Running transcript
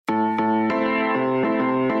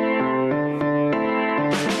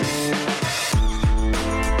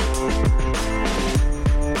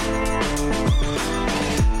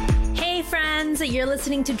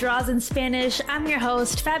listening to Draws in Spanish. I'm your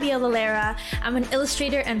host, Fabiola Lara. I'm an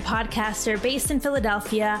illustrator and podcaster based in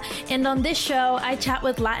Philadelphia. And on this show, I chat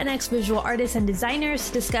with Latinx visual artists and designers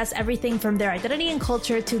to discuss everything from their identity and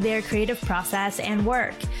culture to their creative process and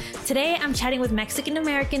work. Today, I'm chatting with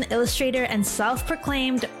Mexican-American illustrator and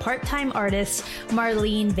self-proclaimed part-time artist,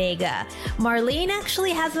 Marlene Vega. Marlene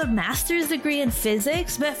actually has a master's degree in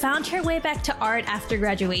physics, but found her way back to art after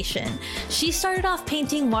graduation. She started off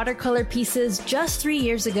painting watercolor pieces just 3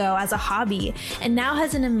 years ago as a hobby, and now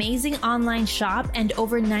has an amazing online shop and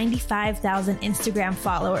over 95,000 Instagram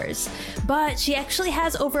followers. But she actually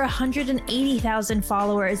has over 180,000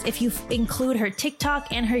 followers if you include her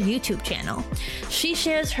TikTok and her YouTube channel. She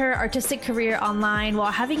shares her artistic career online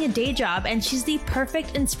while having a day job, and she's the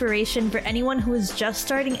perfect inspiration for anyone who is just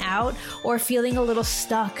starting out or feeling a little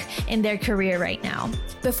stuck in their career right now.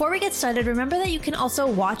 Before we get started, remember that you can also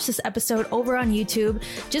watch this episode over on YouTube.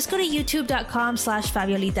 Just go to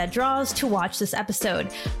youtube.com/Fabiolita Draws to watch this episode.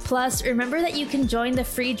 Plus, remember that you can join the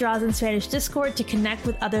free Draws in Spanish Discord to connect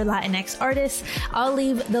with other Latinx artists. I'll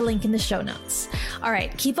leave the link in the show notes. All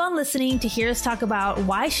right, keep on listening to hear us talk about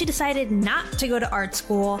why she decided not to go to art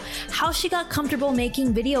school, how she got comfortable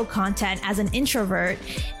making video content as an introvert,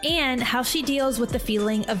 and how she deals with the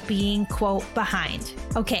feeling of being, quote, behind.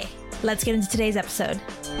 Okay, let's get into today's episode.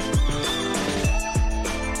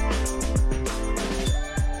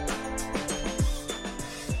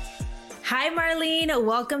 Hi, Marlene.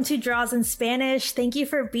 Welcome to Draws in Spanish. Thank you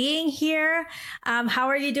for being here. How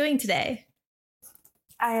are you doing today?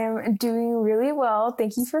 I am doing really well.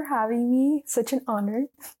 Thank you for having me. Such an honor.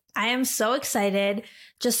 I am so excited.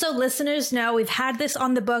 Just so listeners know, we've had this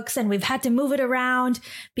on the books and we've had to move it around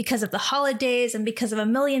because of the holidays and because of a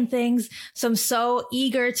million things. So I'm so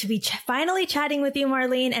eager to be finally chatting with you,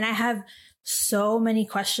 Marlene. And I have so many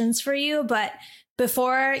questions for you. But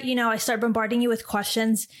before, I start bombarding you with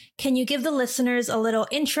questions, can you give the listeners a little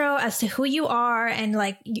intro as to who you are and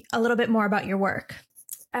a little bit more about your work?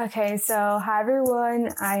 Okay, so hi everyone.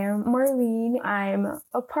 I am Marlene. I'm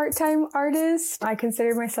a part-time artist. I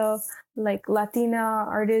consider myself Latina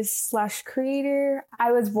artist / creator.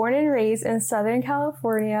 I was born and raised in Southern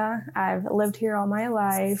California. I've lived here all my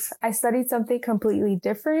life. I studied something completely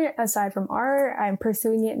different aside from art. I'm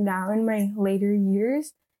pursuing it now in my later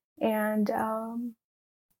years. And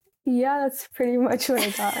that's pretty much what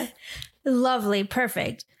I got. Lovely.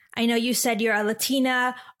 Perfect. I know you said you're a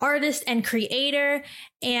Latina artist and creator,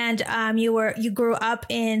 and you grew up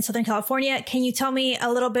in Southern California. Can you tell me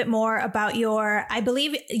a little bit more about your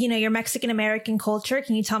Mexican American culture?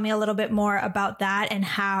 Can you tell me a little bit more about that and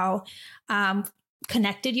how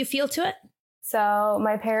connected you feel to it? So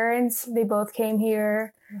my parents, they both came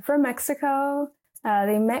here from Mexico.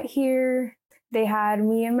 They met here. They had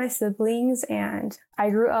me and my siblings, and I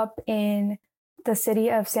grew up in the city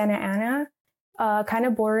of Santa Ana, kind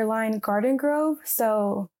of borderline Garden Grove.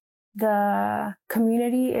 So the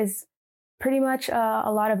community is pretty much a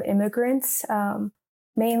lot of immigrants,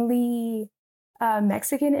 mainly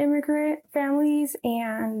Mexican immigrant families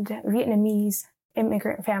and Vietnamese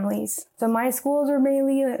immigrant families. So my schools were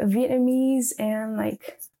mainly Vietnamese and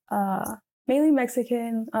mainly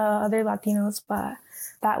Mexican, other Latinos, but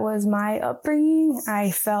that was my upbringing. I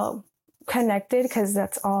felt connected because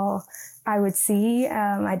that's all I would see.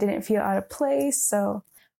 I didn't feel out of place. So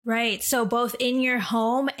right. So both in your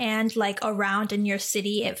home and around in your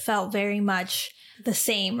city, it felt very much the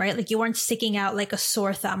same, right? You weren't sticking out like a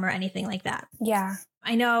sore thumb or anything like that. Yeah.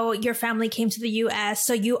 I know your family came to the US,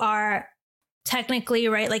 so you are technically,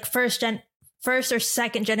 right, first or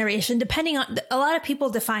second generation, depending on, a lot of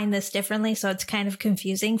people define this differently, so it's kind of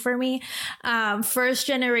confusing for me. First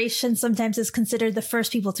generation sometimes is considered the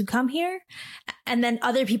first people to come here, and then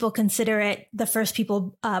other people consider it the first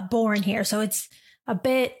people born here. So it's a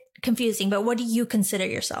bit confusing, but what do you consider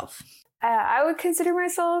yourself? I would consider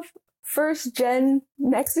myself first gen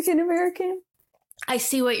Mexican American. I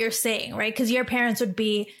see what you're saying, right? Because your parents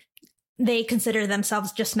they consider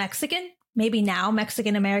themselves just Mexican. Maybe now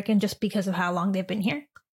Mexican American just because of how long they've been here?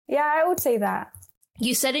 Yeah, I would say that.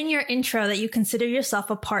 You said in your intro that you consider yourself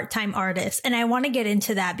a part-time artist, and I want to get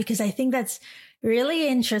into that because I think that's really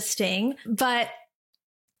interesting. But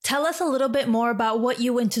tell us a little bit more about what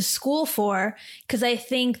you went to school for, because I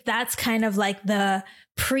think that's kind of the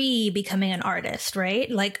pre-becoming an artist, right?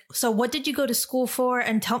 So what did you go to school for?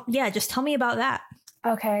 And just tell me about that.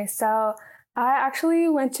 Okay, so I actually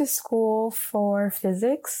went to school for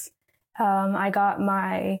physics. I got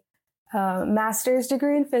my master's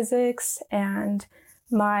degree in physics, and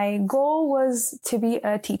my goal was to be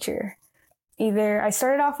a teacher. I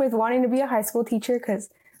started off with wanting to be a high school teacher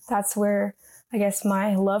because that's where I guess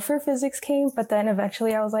my love for physics came. But then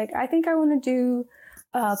eventually I was like, I think I want to do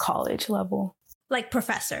college level. Like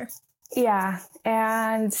professor. Yeah.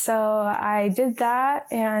 And so I did that.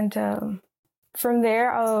 And from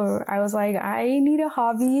there, I was like, I need a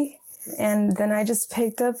hobby. And then I just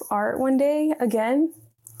picked up art one day again.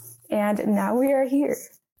 And now we are here.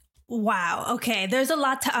 Wow. Okay. There's a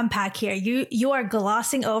lot to unpack here. You are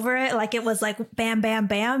glossing over it like it was like bam, bam,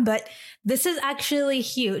 bam. But this is actually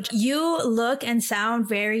huge. You look and sound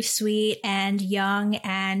very sweet and young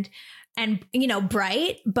and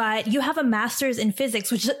bright, but you have a master's in physics,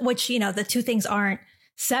 which the two things aren't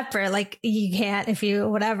separate. Like you can't, if you,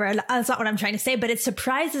 whatever. That's not what I'm trying to say, but it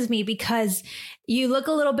surprises me because you look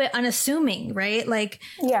a little bit unassuming, right? Like,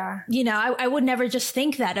 yeah, I would never just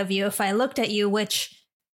think that of you if I looked at you, which,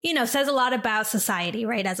 says a lot about society,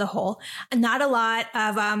 right? As a whole. Not a lot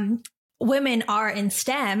of, women are in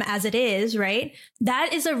STEM as it is, right?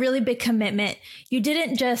 That is a really big commitment. You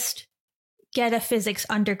didn't just get a physics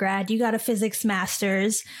undergrad, you got a physics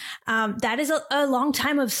master's. That is a long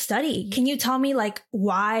time of study. Can you tell me like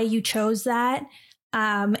why you chose that?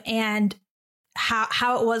 And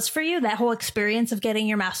how it was for you, that whole experience of getting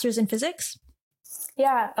your master's in physics?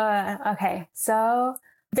 Yeah. Okay. So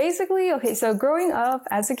basically, so growing up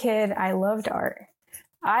as a kid, I loved art.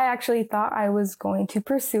 I actually thought I was going to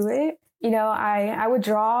pursue it. I would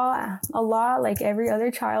draw a lot like every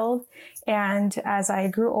other child. And as I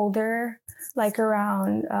grew older, like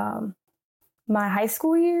around my high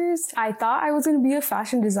school years, I thought I was going to be a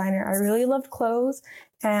fashion designer. I really loved clothes.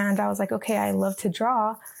 And I was like, okay, I love to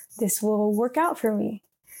draw. This will work out for me.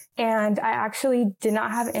 And I actually did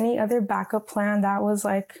not have any other backup plan. That was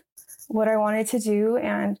like what I wanted to do.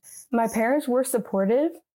 And my parents were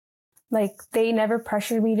supportive. Like they never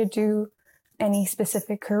pressured me to do any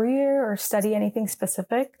specific career or study anything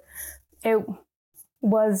specific. It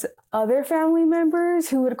was other family members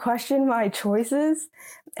who would question my choices.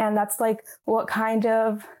 And that's like what kind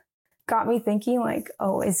of got me thinking like,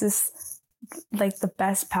 oh, is this like the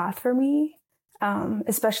best path for me?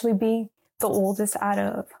 Especially being the oldest out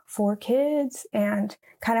of 4 kids and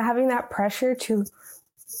kind of having that pressure to,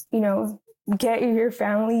 get your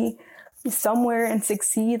family somewhere and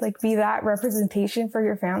succeed, like be that representation for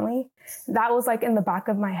your family. That was like in the back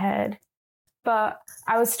of my head. But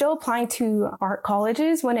I was still applying to art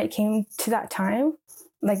colleges when it came to that time.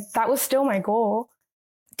 Like that was still my goal.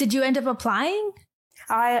 Did you end up applying?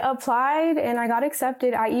 I applied and I got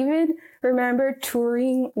accepted. I even remember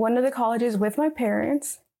touring one of the colleges with my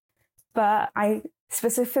parents. But I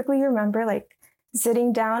specifically remember like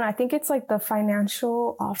sitting down, I think it's like the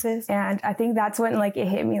financial office. And I think that's when like it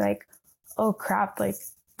hit me like, oh crap, like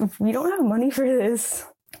we don't have money for this.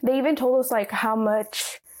 They even told us like how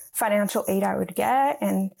much financial aid I would get.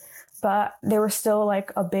 But there was still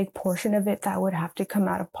like a big portion of it that would have to come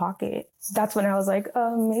out of pocket. That's when I was like,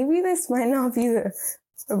 maybe this might not be the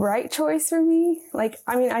right choice for me. Like,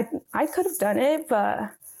 I mean, I could have done it,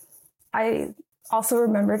 but I also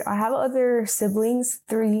remembered I have other siblings,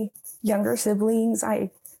 3 younger siblings. I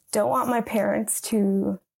don't want my parents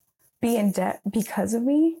to be in debt because of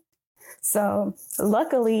me. So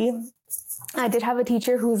luckily, I did have a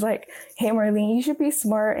teacher who's like, hey, Marlene, you should be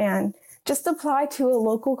smart and just apply to a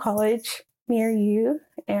local college near you.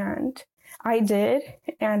 And I did.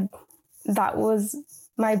 And that was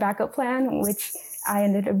my backup plan, which I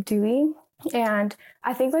ended up doing. And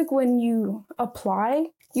I think like when you apply,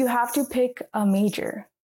 you have to pick a major,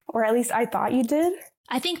 or at least I thought you did.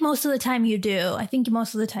 I think most of the time you do.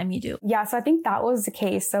 Yeah, so I think that was the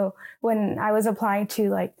case. So when I was applying to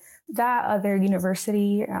like that other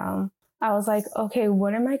university, I was like, okay,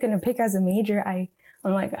 what am I going to pick as a major? I'm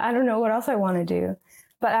like, I don't know what else I want to do.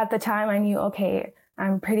 But at the time I knew, okay,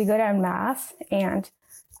 I'm pretty good at math and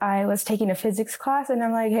I was taking a physics class and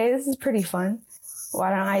I'm like, hey, this is pretty fun. Why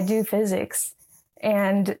don't I do physics?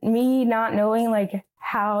 And me not knowing like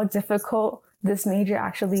how difficult this major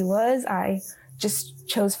actually was, I just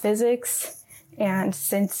chose physics. And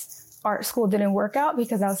since art school didn't work out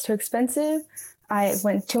because that was too expensive, I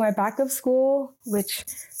went to my backup school, which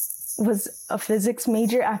was a physics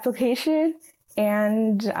major application.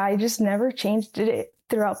 And I just never changed it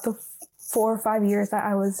throughout the 4 or 5 years that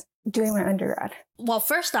I was doing my undergrad. Well,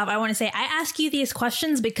 first off, I want to say I ask you these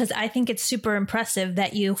questions because I think it's super impressive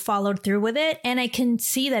that you followed through with it. And I can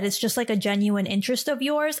see that it's just like a genuine interest of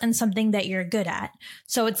yours and something that you're good at.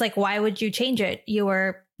 So it's like, why would you change it? You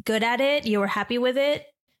were good at it. You were happy with it.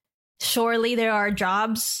 Surely there are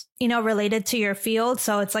jobs, related to your field.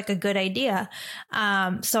 So it's like a good idea.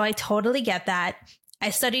 So I totally get that. I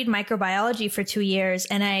studied microbiology for 2 years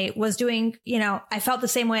and I was doing, I felt the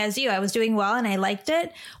same way as you. I was doing well and I liked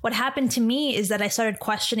it. What happened to me is that I started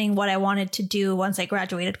questioning what I wanted to do once I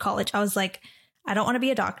graduated college. I was like, I don't want to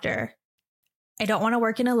be a doctor. I don't want to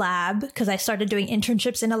work in a lab, because I started doing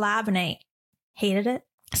internships in a lab and I hated it.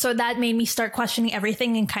 So that made me start questioning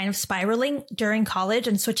everything and kind of spiraling during college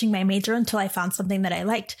and switching my major until I found something that I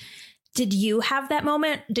liked. Did you have that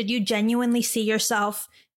moment? Did you genuinely see yourself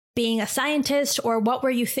being a scientist, or what were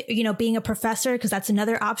you, being a professor? Because that's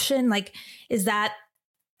another option. Like, is that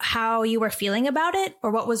how you were feeling about it,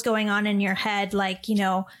 or what was going on in your head, like,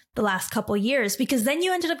 the last couple years? Because then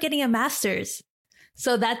you ended up getting a master's.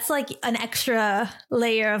 So that's like an extra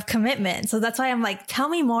layer of commitment. So that's why I'm like, tell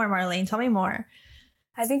me more, Marlene, tell me more.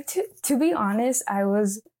 I think to be honest, I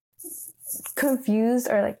was confused,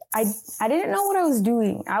 or like, I didn't know what I was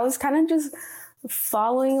doing. I was kind of just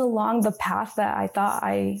following along the path that I thought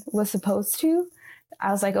I was supposed to.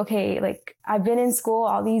 I was like, okay, like I've been in school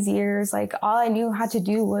all these years, like all I knew how to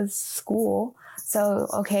do was school. So,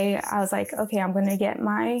 okay, I was like, okay, I'm going to get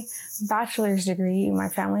my bachelor's degree. My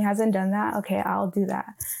family hasn't done that. Okay, I'll do that.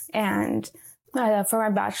 And for my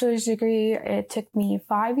bachelor's degree, it took me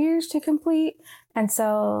 5 years to complete. And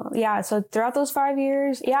so, so throughout those 5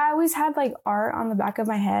 years, I always had like art on the back of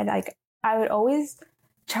my head. Like I would always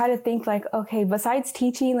try to think like, okay, besides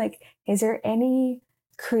teaching, like, is there any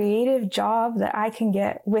creative job that I can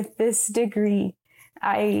get with this degree?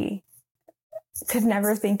 I could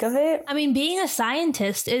never think of it. I mean, being a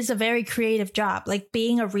scientist is a very creative job. Like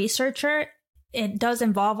being a researcher, it does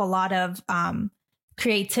involve a lot of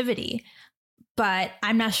creativity, but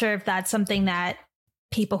I'm not sure if that's something that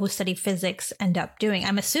people who study physics end up doing.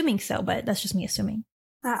 I'm assuming so, but that's just me assuming.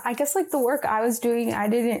 I guess like the work I was doing, I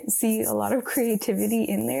didn't see a lot of creativity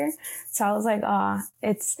in there. So I was like,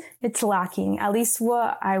 it's lacking, at least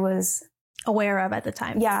what I was aware of at the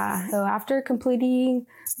time. Yeah. So after completing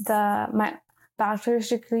my bachelor's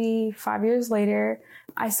degree 5 years later,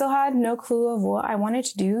 I still had no clue of what I wanted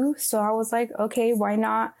to do. So I was like, okay, why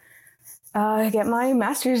not get my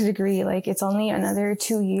master's degree? Like it's only another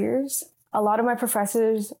 2 years. A lot of my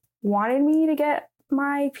professors wanted me to get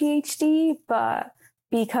my PhD, but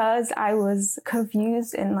because I was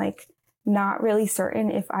confused and like not really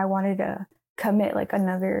certain if I wanted to commit like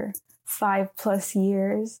another 5+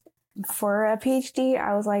 years for a PhD,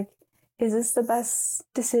 I was like, is this the best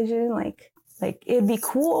decision? Like it'd be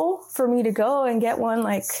cool for me to go and get one,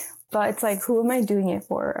 like, but it's like, who am I doing it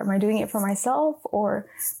for? Am I doing it for myself or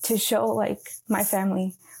to show like my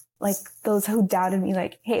family, like those who doubted me,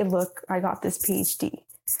 like, hey, look, I got this PhD,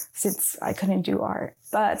 since I couldn't do art.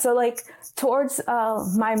 But so like towards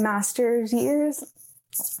my master's years,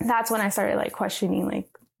 that's when I started like questioning, like,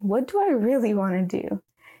 what do I really want to do?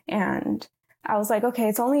 And I was like, okay,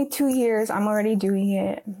 it's only 2 years. I'm already doing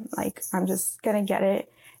it. Like, I'm just going to get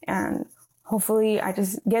it. And hopefully I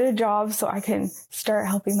just get a job so I can start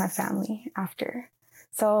helping my family after.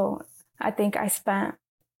 So I think I spent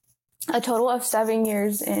a total of 7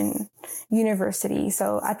 years in university.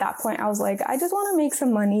 So at that point I was like, I just want to make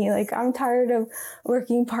some money. Like I'm tired of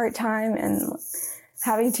working part-time and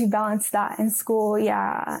having to balance that in school.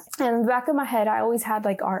 Yeah. And in the back of my head, I always had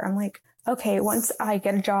like art. I'm like, okay, once I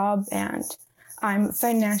get a job and I'm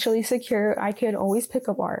financially secure, I could always pick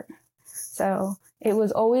up art. So it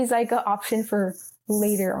was always like an option for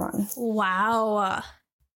later on. Wow.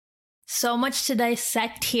 So much to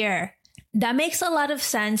dissect here. That makes a lot of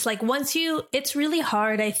sense. Like it's really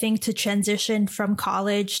hard, I think, to transition from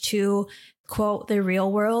college to, quote, the real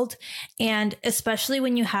world. And especially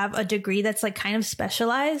when you have a degree that's like kind of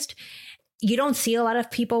specialized, you don't see a lot of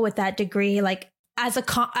people with that degree, like as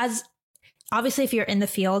obviously if you're in the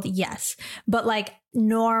field, yes, but like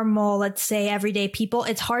normal, let's say everyday people,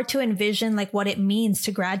 it's hard to envision like what it means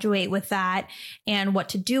to graduate with that and what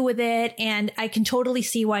to do with it. And I can totally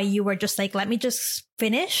see why you were just like, let me just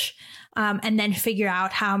finish and then figure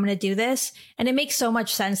out how I'm going to do this. And it makes so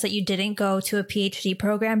much sense that you didn't go to a PhD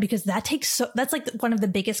program, because that's like one of the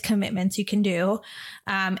biggest commitments you can do.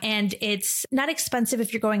 And it's not expensive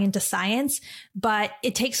if you're going into science, but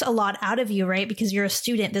it takes a lot out of you, right? Because you're a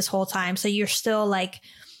student this whole time. So you're still like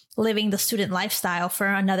living the student lifestyle for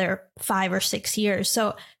another 5 or 6 years.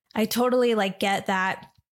 So I totally like get that.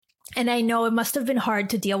 And I know it must have been hard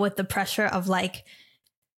to deal with the pressure of like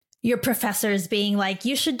your professors being like,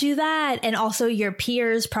 you should do that. And also your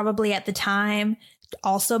peers probably at the time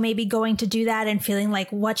also maybe going to do that and feeling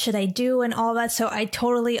like, what should I do? And all that. So I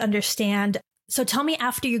totally understand So tell me,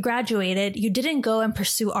 after you graduated, you didn't go and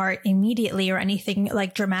pursue art immediately or anything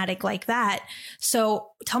like dramatic like that. So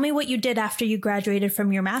tell me what you did after you graduated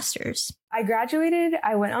from your master's. I graduated,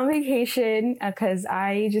 I went on vacation because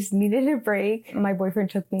I just needed a break. My boyfriend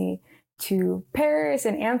took me to Paris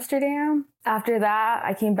and Amsterdam. After that,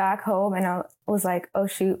 I came back home and I was like, oh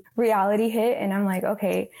shoot, reality hit. And I'm like,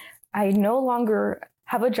 okay, I no longer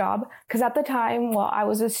have a job, because at the time while I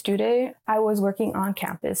was a student, I was working on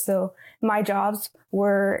campus. So my jobs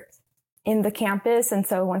were in the campus. And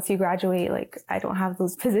so once you graduate, like I don't have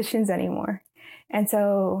those positions anymore. And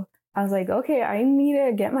so I was like, okay, I need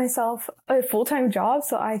to get myself a full-time job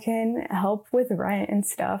so I can help with rent and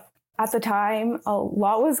stuff. At the time, a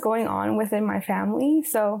lot was going on within my family.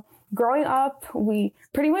 So growing up, we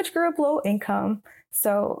pretty much grew up low income.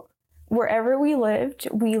 So wherever we lived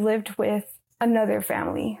with another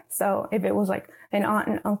family. So if it was like an aunt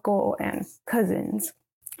and uncle and cousins,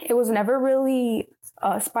 it was never really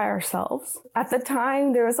us by ourselves. At the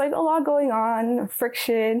time, there was like a lot going on,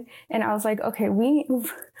 friction. And I was like, okay, we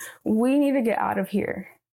need to get out of here.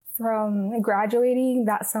 From graduating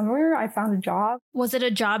that summer, I found a job. Was it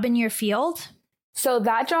a job in your field? So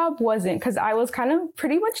that job wasn't, because I was kind of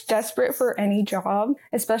pretty much desperate for any job,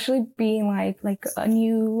 especially being like a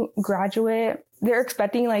new graduate. They're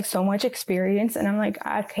expecting like so much experience. And I'm like,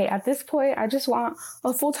 okay, at this point, I just want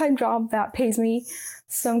a full-time job that pays me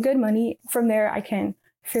some good money. From there, I can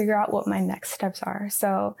figure out what my next steps are.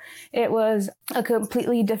 So it was a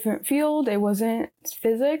completely different field. It wasn't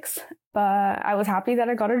physics, but I was happy that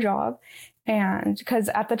I got a job. And because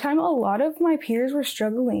at the time, a lot of my peers were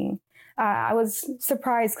struggling. I was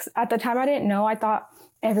surprised, 'cause at the time I didn't know. I thought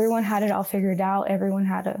everyone had it all figured out. Everyone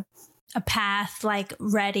had a path like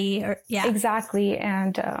ready, or yeah. Exactly.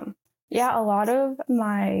 And a lot of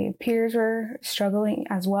my peers were struggling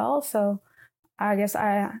as well. So I guess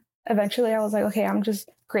eventually I was like, okay, I'm just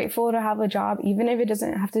grateful to have a job, even if it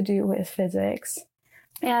doesn't have to do with physics.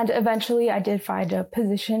 And eventually I did find a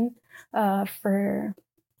position for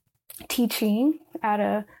teaching at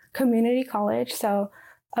a community college. So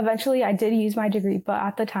eventually I did use my degree, but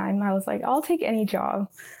at the time I was like, I'll take any job.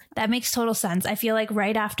 That makes total sense. I feel like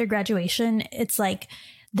right after graduation, it's like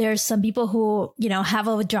there's some people who, have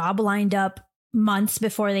a job lined up months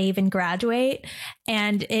before they even graduate.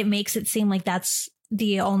 And it makes it seem like that's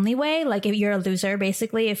the only way. Like if you're a loser,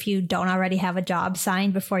 basically, if you don't already have a job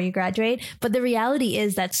signed before you graduate. But the reality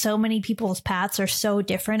is that so many people's paths are so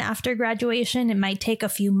different after graduation. It might take a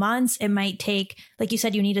few months. It might take, like you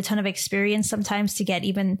said, you need a ton of experience sometimes to get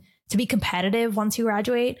even to be competitive once you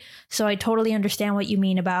graduate. So I totally understand what you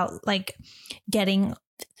mean about like getting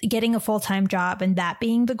a full-time job and that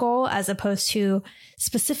being the goal, as opposed to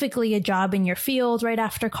specifically a job in your field right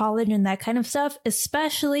after college and that kind of stuff,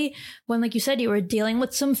 especially when, like you said, you were dealing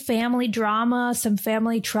with some family drama, some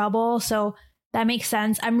family trouble. So that makes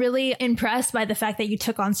sense. I'm really impressed by the fact that you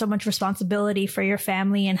took on so much responsibility for your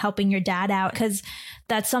family and helping your dad out, because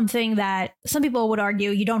that's something that some people would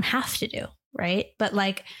argue you don't have to do, right? But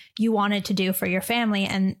like you wanted to do for your family,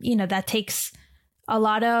 and that takes a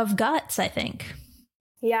lot of guts, I think.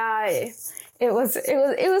 Yeah, it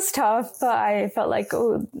was tough, but I felt like,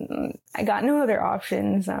 I got no other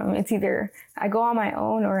options. It's either I go on my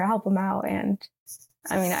own or I help them out. And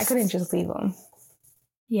I couldn't just leave them.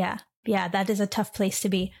 Yeah, that is a tough place to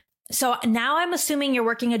be. So now I'm assuming you're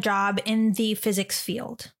working a job in the physics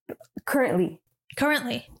field. Currently.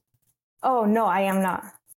 Oh, no, I am not.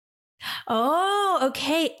 Oh,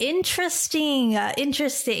 okay. Interesting.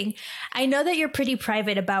 I know that you're pretty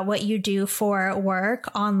private about what you do for work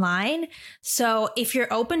online. So if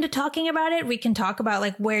you're open to talking about it, we can talk about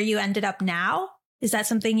like where you ended up now. Is that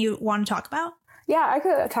something you want to talk about? Yeah, I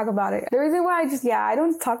could talk about it. The reason why I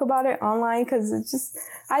don't talk about it online, because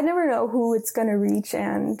I never know who it's going to reach.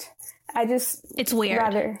 And it's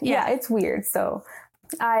weird. Yeah, it's weird. So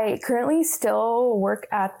I currently still work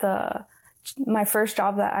at my first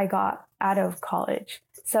job that I got out of college.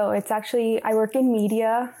 So it's actually, I work in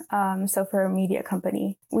media. So for a media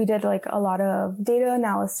company, we did like a lot of data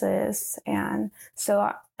analysis. And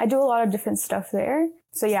so I do a lot of different stuff there.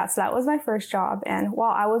 So that was my first job. And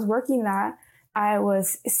while I was working that, I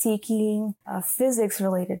was seeking physics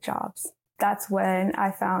related jobs. That's when I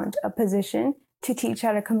found a position to teach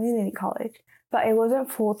at a community college, but it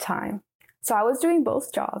wasn't full time. So I was doing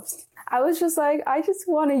both jobs. I was just like, I just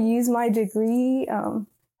want to use my degree.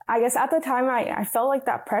 I guess at the time I felt like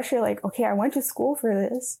that pressure, like, okay, I went to school for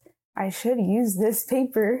this. I should use this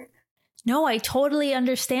paper. No, I totally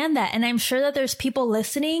understand that. And I'm sure that there's people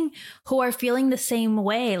listening who are feeling the same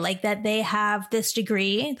way, like that they have this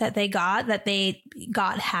degree that they got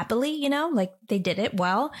happily, you know, like they did it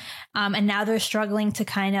well. And now they're struggling to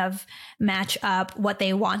kind of match up what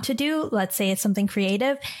they want to do. Let's say it's something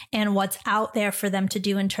creative and what's out there for them to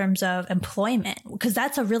do in terms of employment, because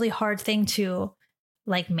that's a really hard thing to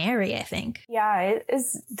like marry, I think. Yeah, it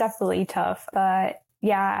is definitely tough. But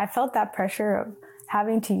yeah, I felt that pressure of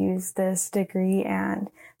having to use this degree. And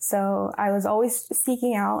so I was always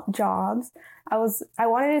seeking out jobs. I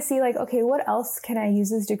wanted to see like, okay, what else can I use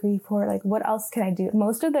this degree for? Like, what else can I do?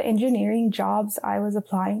 Most of the engineering jobs I was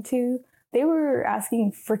applying to, they were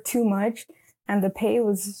asking for too much. And the pay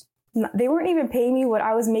was, they weren't even paying me what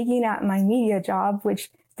I was making at my media job, which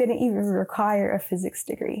didn't even require a physics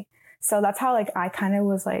degree. So that's how like I kind of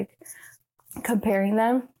was like comparing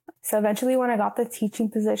them. So eventually when I got the teaching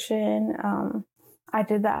position, I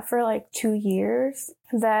did that for like 2 years.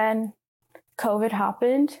 Then COVID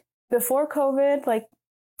happened. Before COVID, like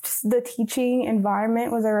the teaching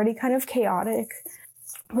environment was already kind of chaotic.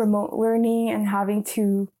 Remote learning and having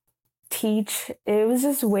to teach, it was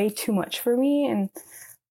just way too much for me and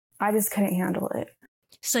I just couldn't handle it.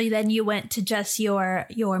 So then you went to just your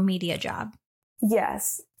media job.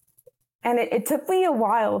 Yes. And it took me a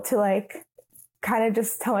while to like kind of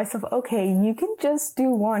just tell myself, okay, you can just do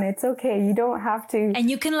one. It's okay. You don't have to. And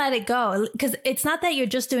you can let it go, because it's not that you're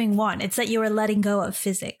just doing one. It's that you were letting go of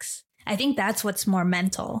physics. I think that's what's more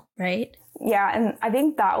mental, right? Yeah. And I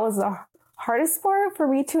think that was the hardest part for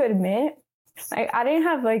me to admit. Like, I didn't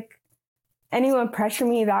have like anyone pressure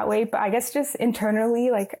me that way, but I guess just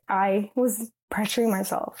internally, like I was pressuring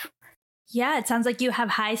myself. Yeah. It sounds like you have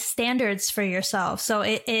high standards for yourself. So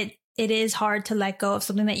it is hard to let go of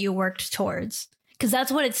something that you worked towards, because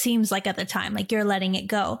that's what it seems like at the time. Like you're letting it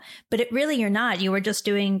go, but you're not. You were just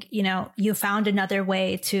doing, you know, you found another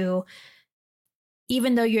way to,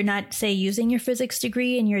 even though you're not, say, using your physics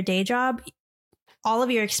degree in your day job, all of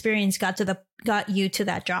your experience got you to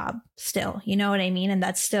that job still. You know what I mean? And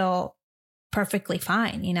that's still perfectly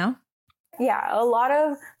fine, you know? Yeah. A lot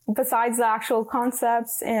of, besides the actual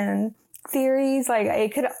concepts and theories, like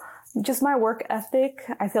it could, just my work ethic,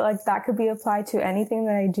 I feel like that could be applied to anything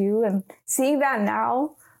that I do. And seeing that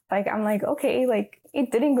now, like, I'm like, okay, like it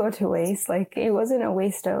didn't go to waste. Like it wasn't a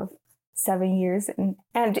waste of 7 years. And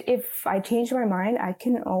if I change my mind, I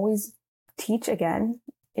can always teach again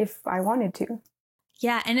if I wanted to.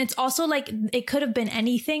 Yeah. And it's also like, it could have been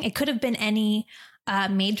anything. It could have been any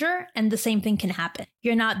major, and the same thing can happen.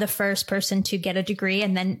 You're not the first person to get a degree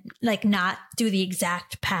and then like not do the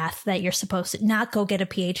exact path that you're supposed to, not go get a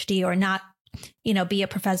PhD or not, you know, be a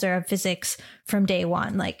professor of physics from day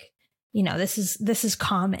one. Like, you know, this is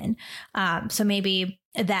common. So maybe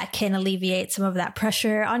that can alleviate some of that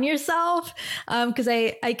pressure on yourself. Because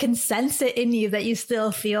I can sense it in you that you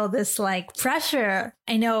still feel this like pressure.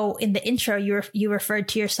 I know in the intro, you referred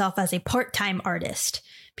to yourself as a part-time artist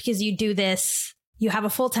because you do this. You have a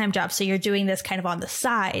full-time job, so you're doing this kind of on the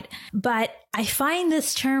side. But I find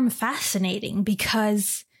this term fascinating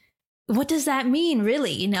because what does that mean,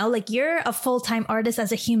 really? You know, like you're a full-time artist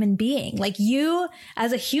as a human being. Like you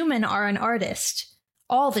as a human are an artist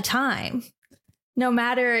all the time. No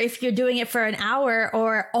matter if you're doing it for an hour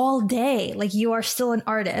or all day, like you are still an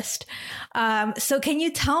artist. So can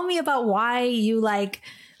you tell me about why you like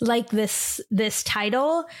this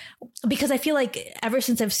title? Because I feel like ever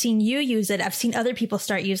since I've seen you use it, I've seen other people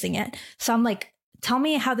start using it. So I'm like, tell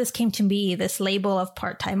me how this came to be, this label of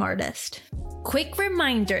part-time artist. Quick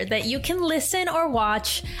reminder that you can listen or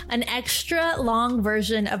watch an extra long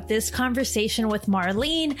version of this conversation with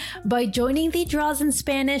Marlene by joining the Draws in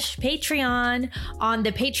Spanish Patreon. On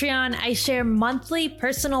the Patreon, I share monthly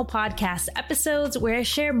personal podcast episodes where I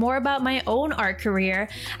share more about my own art career,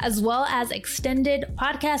 as well as extended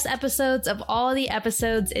podcast episodes of all the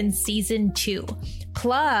episodes in season 2.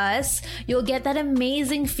 Plus, you'll get that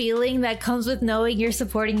amazing feeling that comes with knowing you're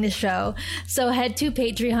supporting the show. So head to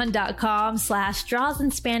patreon.com/draws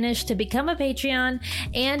in Spanish to become a Patreon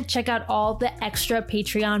and check out all the extra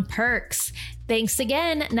Patreon perks. Thanks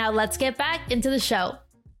again. Now let's get back into the show.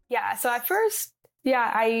 Yeah. So at first,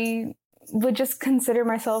 I would just consider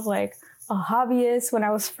myself like a hobbyist when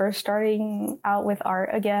I was first starting out with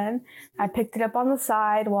art again. I picked it up on the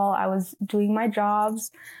side while I was doing my jobs,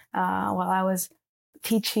 while I was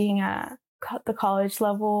teaching at the college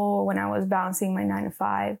level, when I was balancing my 9 to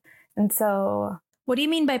 5. And so... What do you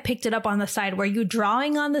mean by picked it up on the side? Were you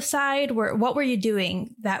drawing on the side? What were you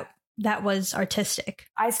doing that was artistic?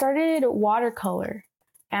 I started watercolor.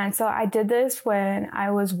 And so I did this when I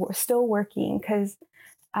was still working, because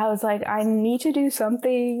I was like, I need to do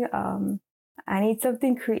something. I need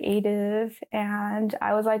something creative. And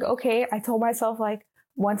I was like, okay, I told myself like,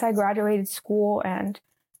 once I graduated school and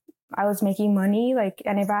I was making money, like,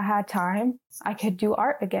 and if I had time, I could do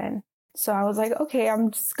art again. So I was like, okay,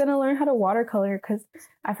 I'm just going to learn how to watercolor, because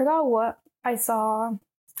I forgot what I saw.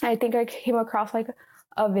 I think I came across like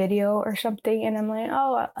a video or something, and I'm like,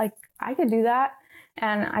 oh, like I could do that.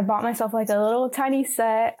 And I bought myself like a little tiny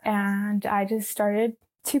set, and I just started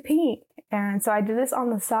to paint. And so I did this on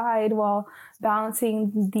the side while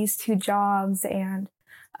balancing these two jobs. And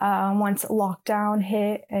once lockdown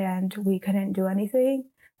hit and we couldn't do anything,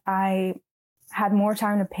 I had more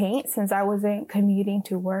time to paint since I wasn't commuting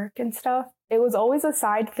to work and stuff. It was always a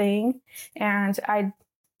side thing. And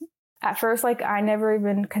at first, like, I never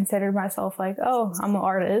even considered myself like, oh, I'm an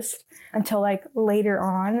artist, until like later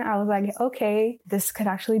on, I was like, okay, this could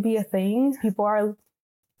actually be a thing. People are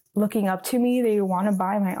looking up to me. They want to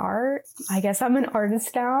buy my art. I guess I'm an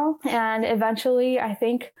artist now. And eventually, I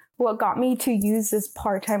think what got me to use this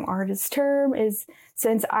part-time artist term is,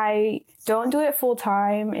 since I don't do it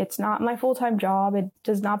full-time, it's not my full-time job, it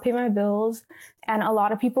does not pay my bills, and a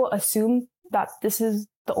lot of people assume that this is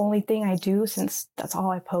the only thing I do since that's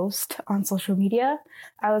all I post on social media.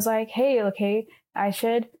 I was like, hey, okay, I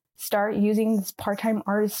should start using this part-time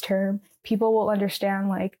artist term. People will understand,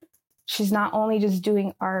 like, she's not only just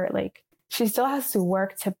doing art, like, she still has to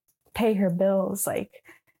work to pay her bills. Like,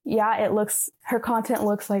 yeah, her content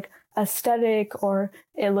looks like aesthetic, or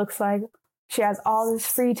it looks like she has all this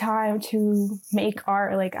free time to make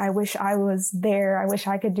art. Like, I wish I was there. I wish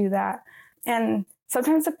I could do that. And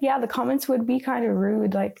sometimes, yeah, the comments would be kind of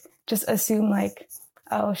rude. Like, just assume like,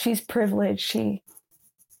 oh, she's privileged.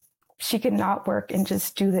 She could not work and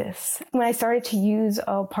just do this. When I started to use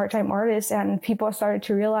a part-time artist and people started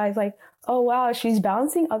to realize like, oh, wow, she's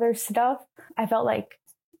balancing other stuff, I felt like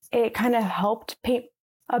it kind of helped paint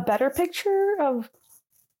a better picture of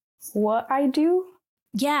what I do.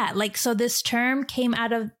 Yeah, like, so this term came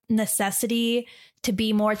out of necessity to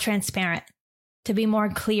be more transparent, to be more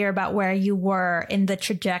clear about where you were in the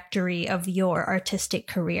trajectory of your artistic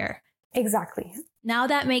career. Exactly. Now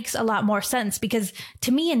that makes a lot more sense, because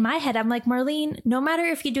to me, in my head, I'm like, Marlene, no matter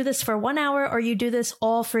if you do this for 1 hour or you do this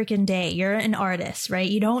all freaking day, you're an artist, right?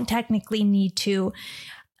 You don't technically need to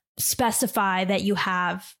specify that you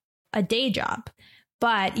have a day job.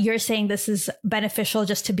 But you're saying this is beneficial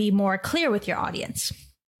just to be more clear with your audience.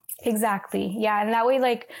 Exactly. Yeah. And that way,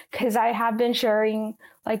 like, because I have been sharing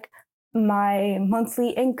like my monthly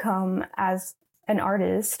income as an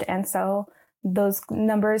artist. And so those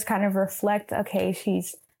numbers kind of reflect, okay,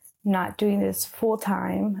 she's not doing this full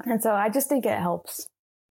time. And so I just think it helps.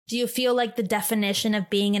 Do you feel like the definition of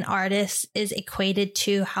being an artist is equated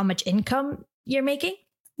to how much income you're making?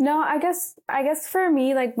 No, I guess for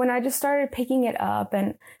me, like, when I just started picking it up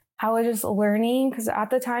and I was just learning, because at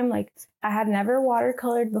the time, like, I had never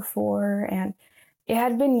watercolored before, and it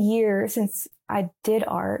had been years since I did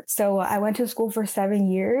art. So I went to school for 7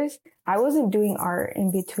 years. I wasn't doing art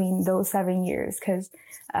in between those 7 years because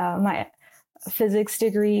my physics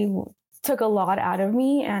degree took a lot out of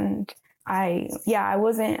me, and I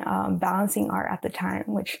wasn't balancing art at the time,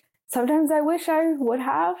 which sometimes I wish I would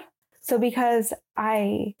have. So because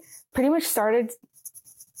I pretty much started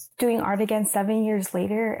doing art again 7 years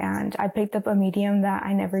later, and I picked up a medium that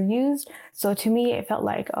I never used. So to me, it felt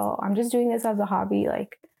like, oh, I'm just doing this as a hobby.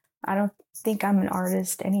 Like, I don't think I'm an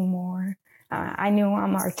artist anymore. I knew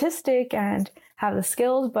I'm artistic and have the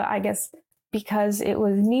skills, but I guess because it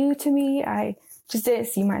was new to me, I just didn't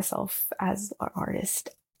see myself as an artist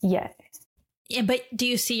yet. Yeah, but do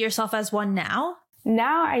you see yourself as one now?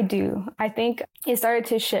 Now I do. I think it started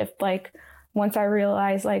to shift, like, once I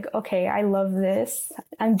realized, like, okay, I love this.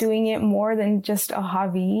 I'm doing it more than just a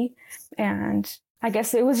hobby. And I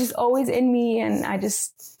guess it was just always in me, and I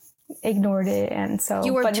just ignored it. And so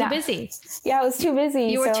you were too busy. Yeah, I was too busy.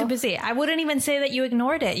 You were too busy. I wouldn't even say that you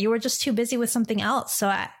ignored it. You were just too busy with something else.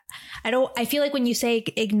 So I feel like when you say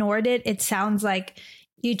ignored it, it sounds like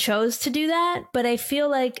you chose to do that. But I feel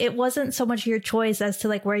like it wasn't so much your choice as to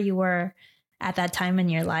like where you were at that time in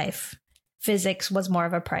your life. Physics was more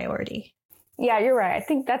of a priority. Yeah, you're right. I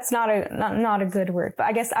think that's not a good word. But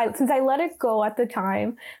I guess since I let it go at the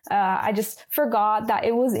time, I just forgot that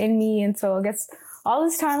it was in me. And so I guess all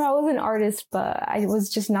this time I was an artist, but I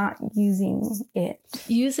was just not using it.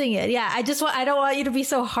 Yeah. I don't want you to be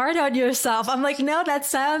so hard on yourself. I'm like, no, that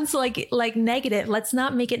sounds like negative. Let's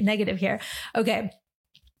not make it negative here. Okay.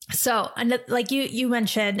 So, and like you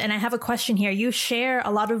mentioned, and I have a question here, you share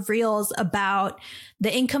a lot of reels about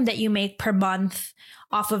the income that you make per month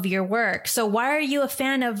off of your work. So why are you a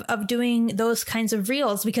fan of doing those kinds of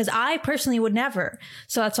reels? Because I personally would never.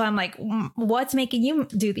 So that's why I'm like, what's making you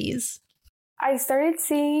do these? I started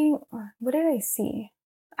seeing, what did I see?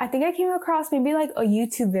 I think I came across maybe like a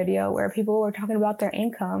YouTube video where people were talking about their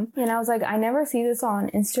income. And I was like, I never see this on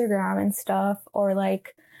Instagram and stuff. Or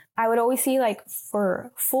like, I would always see like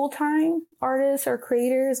for full-time artists or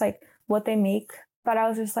creators, like what they make. But I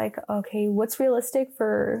was just like, okay, what's realistic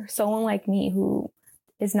for someone like me who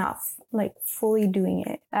is not like fully doing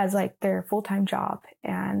it as like their full-time job?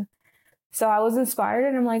 And so I was inspired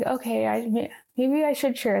and I'm like, okay, maybe I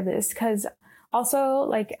should share this. Because also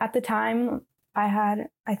like at the time I had,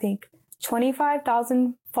 I think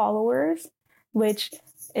 25,000 followers, which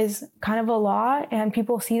is kind of a lot. And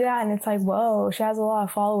people see that and it's like, whoa, she has a lot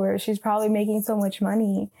of followers. She's probably making so much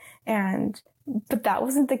money. But that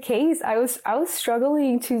wasn't the case. I was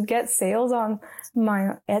struggling to get sales on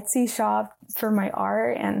my Etsy shop for my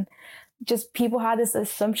art, and just people had this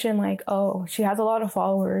assumption like, oh, she has a lot of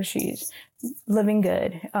followers. She's living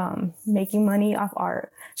good, making money off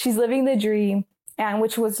art. She's living the dream, and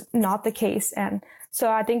which was not the case. And so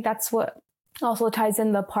I think that's what also ties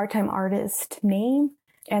in the part-time artist name.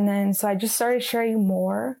 And then, so I just started sharing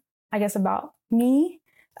more, I guess, about me.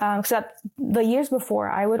 Except the years before,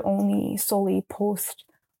 I would only solely post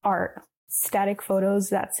art, static photos.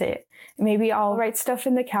 That's it. Maybe I'll write stuff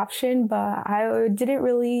in the caption, but I didn't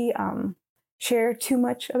really share too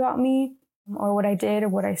much about me or what I did or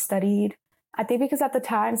what I studied. I think because at the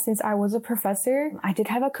time, since I was a professor, I did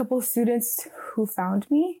have a couple of students who found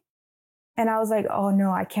me. And I was like, oh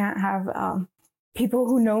no, I can't have people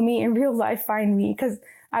who know me in real life find me. Because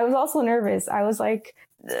I was also nervous. I was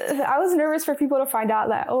nervous for people to find out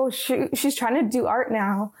that, oh, she's trying to do art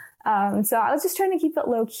now. So I was just trying to keep it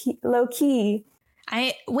low key.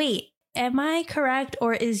 Wait, am I correct?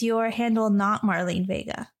 Or is your handle not Marlene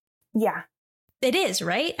Vega? Yeah. It is,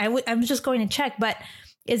 right? I'm just going to check. But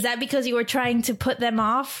is that because you were trying to put them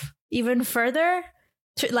off even further?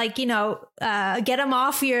 To, like, get them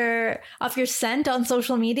off your scent on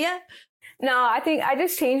social media? No, I think I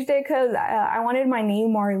just changed it because I wanted my name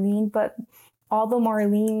Marlene, but all the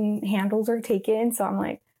Marlene handles are taken. So I'm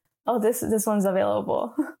like, oh, this one's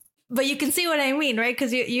available. But you can see what I mean, right?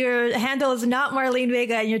 Because your handle is not Marlene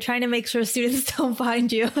Vega and you're trying to make sure students don't find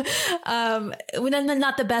you.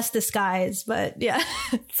 Not the best disguise, but yeah.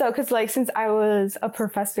 So, because like, since I was a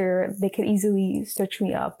professor, they could easily search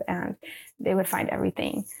me up and they would find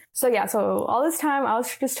everything. So yeah, so all this time I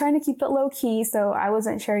was just trying to keep it low key. So I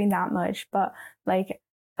wasn't sharing that much, but like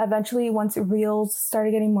eventually once Reels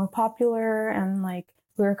started getting more popular and like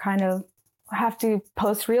we were kind of have to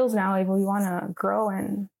post Reels now if we want to grow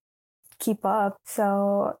and keep up.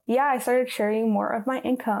 So yeah, I started sharing more of my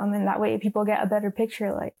income, and that way people get a better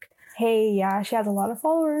picture like, hey, yeah, she has a lot of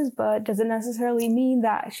followers, but doesn't necessarily mean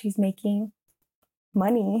that she's making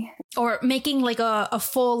money or making like a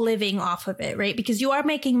full living off of it, right? Because you are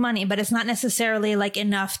making money, but it's not necessarily like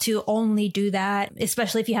enough to only do that,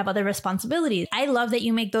 especially if you have other responsibilities. I love that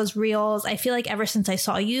you make those reels. I feel like ever since I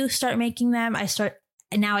saw you start making them,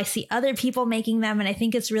 and now I see other people making them. And I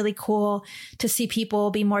think it's really cool to see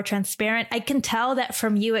people be more transparent. I can tell that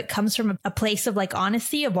from you, it comes from a place of like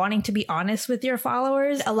honesty, of wanting to be honest with your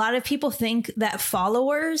followers. A lot of people think that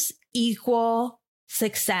followers equal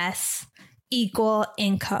success, equal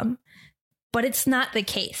income, but it's not the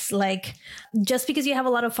case. Like, just because you have a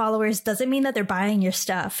lot of followers doesn't mean that they're buying your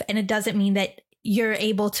stuff. And it doesn't mean that you're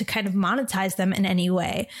able to kind of monetize them in any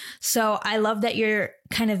way. So I love that you're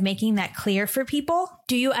kind of making that clear for people.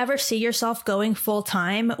 Do you ever see yourself going full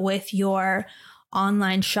time with your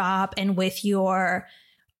online shop and with your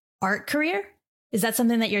art career? Is that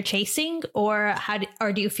something that you're chasing, or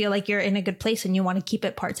do you feel like you're in a good place and you want to keep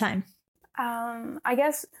it part time? I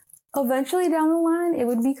guess eventually down the line, it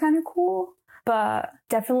would be kind of cool, but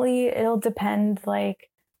definitely it'll depend like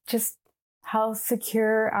just how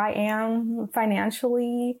secure I am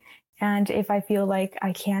financially and if I feel like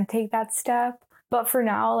I can take that step. But for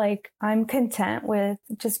now, like I'm content with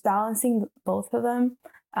just balancing both of them,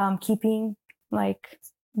 keeping like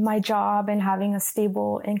my job and having a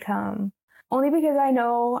stable income, only because I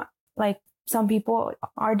know like some people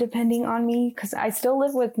are depending on me because I still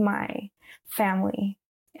live with my family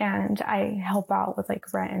and I help out with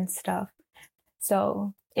like rent and stuff.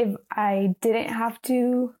 So if I didn't have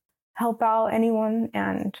to help out anyone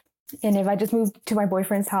and if I just moved to my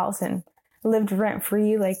boyfriend's house and lived rent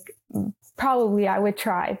free, like probably I would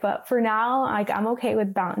try. But for now, like I'm okay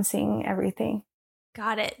with balancing everything.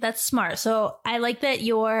 Got it. That's smart. So I like that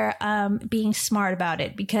you're being smart about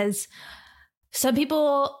it, because some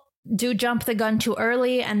people do jump the gun too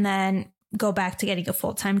early and then go back to getting a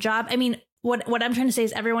full-time job. I mean, what I'm trying to say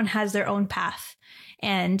is everyone has their own path,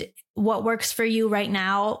 and what works for you right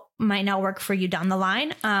now might not work for you down the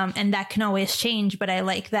line. And that can always change. But I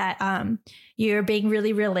like that you're being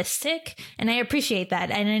really realistic, and I appreciate that.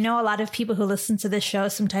 And I know a lot of people who listen to this show,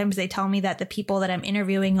 sometimes they tell me that the people that I'm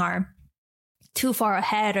interviewing are too far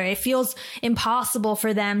ahead, or it feels impossible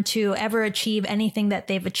for them to ever achieve anything that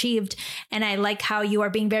they've achieved. And I like how you are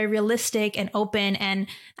being very realistic and open. And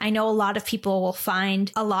I know a lot of people will find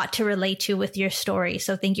a lot to relate to with your story.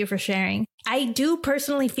 So thank you for sharing. I do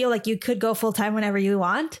personally feel like you could go full time whenever you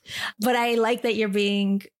want, but I like that you're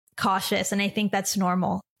being cautious. And I think that's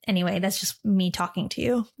normal. Anyway, that's just me talking to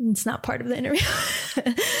you. It's not part of the interview.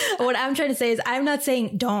 What I'm trying to say is I'm not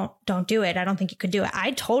saying don't do it. I don't think you could do it.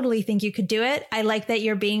 I totally think you could do it. I like that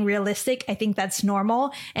you're being realistic. I think that's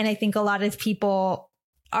normal. And I think a lot of people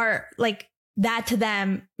are like, that to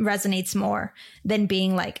them resonates more than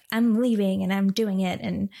being like, I'm leaving and I'm doing it.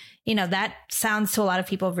 And, you know, that sounds to a lot of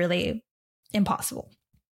people really impossible.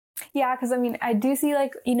 Yeah, because I mean, I do see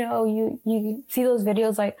like, you know, you see those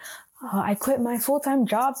videos like, oh, I quit my full-time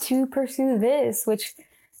job to pursue this, which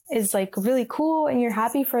is like really cool and you're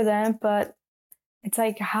happy for them. But it's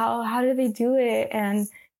like, how do they do it? And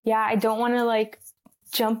yeah, I don't want to like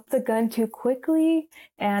jump the gun too quickly.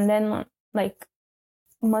 And then like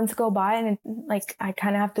months go by and like I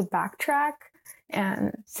kind of have to backtrack.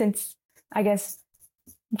 And since I guess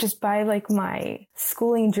just by like my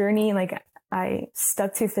schooling journey, like I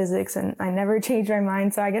stuck to physics and I never changed my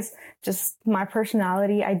mind. So I guess just my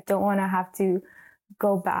personality, I don't want to have to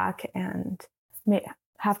go back and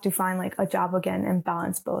have to find like a job again and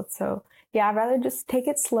balance both. So yeah, I'd rather just take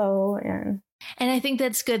it slow. And I think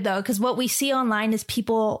that's good though, because what we see online is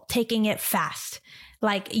people taking it fast.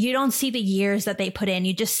 Like you don't see the years that they put in.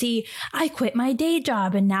 You just see, I quit my day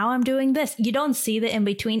job and now I'm doing this. You don't see the in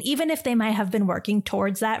between, even if they might have been working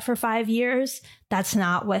towards that for 5 years. That's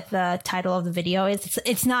not what the title of the video is.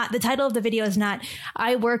 It's not, the title of the video is not,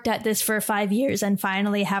 I worked at this for 5 years and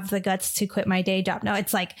finally have the guts to quit my day job. No,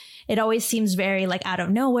 it's like, it always seems very like out of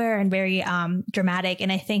nowhere and very dramatic.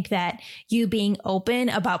 And I think that you being open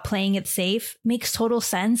about playing it safe makes total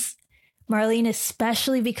sense. Marlene,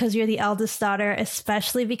 especially because you're the eldest daughter,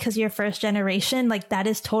 especially because you're first generation, like that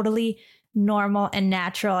is totally normal and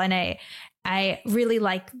natural. And I really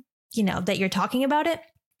like, you know, that you're talking about it.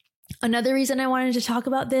 Another reason I wanted to talk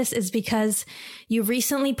about this is because you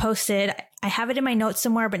recently posted, I have it in my notes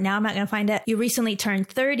somewhere, but now I'm not going to find it. You recently turned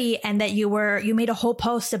 30 and that you made a whole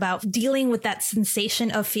post about dealing with that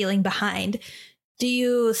sensation of feeling behind. Do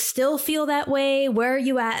you still feel that way? Where are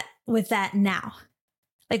you at with that now?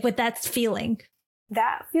 Like with that feeling?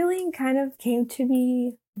 That feeling kind of came to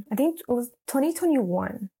me, I think it was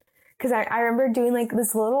 2021. Because I remember doing like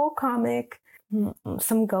this little comic,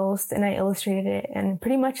 some ghosts, and I illustrated it and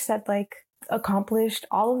pretty much said like, accomplished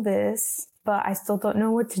all of this, but I still don't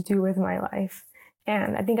know what to do with my life.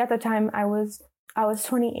 And I think at the time I was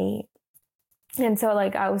 28. And so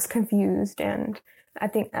like I was confused. And I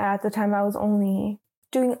think at the time I was only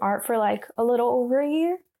doing art for like a little over a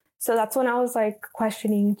year. So that's when I was like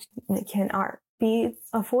questioning, can art be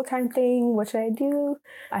a full-time thing? What should I do?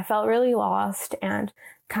 I felt really lost and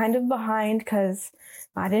kind of behind because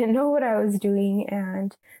I didn't know what I was doing.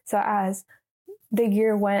 And so as the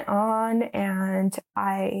year went on and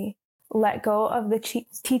I let go of the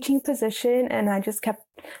teaching position and I just kept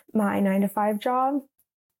my 9-to-5 job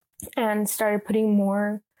and started putting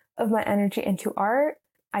more of my energy into art,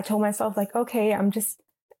 I told myself like, okay, I'm just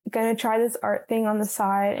gonna try this art thing on the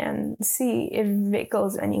side and see if it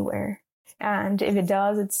goes anywhere. And if it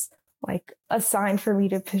does, it's like a sign for me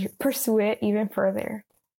to pursue it even further.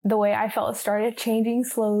 The way I felt started changing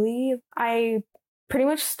slowly. I pretty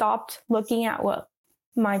much stopped looking at what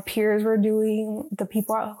my peers were doing, the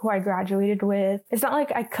people who I graduated with. It's not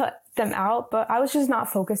like I cut them out, but I was just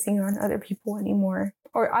not focusing on other people anymore.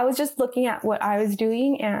 Or I was just looking at what I was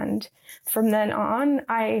doing. And from then on,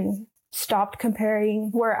 I stopped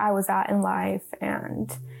comparing where I was at in life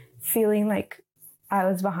and feeling like I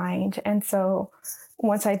was behind. And so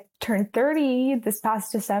once I turned 30 this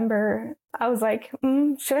past December, I was like,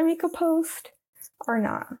 should I make a post or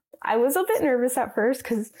not? I was a bit nervous at first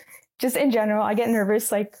because just in general, I get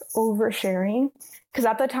nervous like oversharing because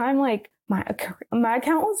at the time, like my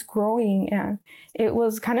account was growing and it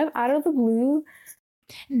was kind of out of the blue.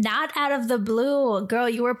 Not out of the blue, girl.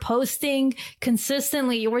 You were posting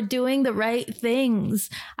consistently. You were doing the right things.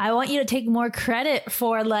 I want you to take more credit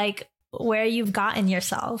for like where you've gotten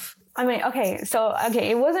yourself. I mean,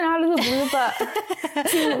 it wasn't out of the blue,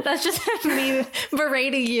 but that's just me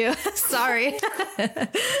berating you. Sorry.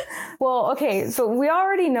 Well, okay, so we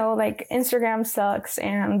already know like Instagram sucks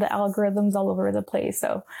and the algorithm's all over the place.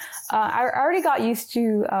 So I already got used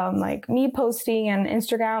to like me posting, and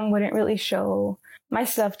Instagram wouldn't really show my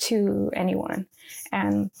stuff to anyone.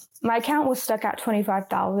 And my account was stuck at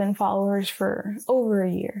 25,000 followers for over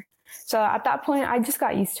a year. So at that point, I just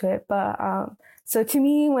got used to it. But so to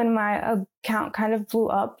me, when my account kind of blew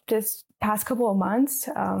up this past couple of months,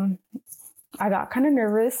 I got kind of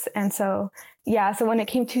nervous. And so, yeah, so when it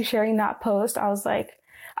came to sharing that post, I was like,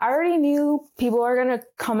 I already knew people are going to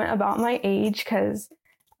comment about my age because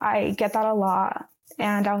I get that a lot.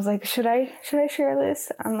 And I was like, should I share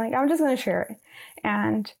this? I'm like, I'm just going to share it.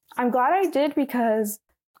 And I'm glad I did, because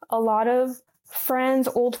a lot of friends,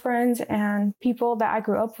 old friends, and people that I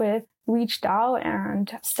grew up with reached out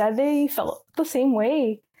and said they felt the same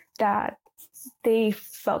way, that they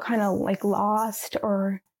felt kind of like lost,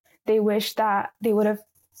 or they wish that they would have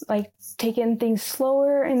like taken things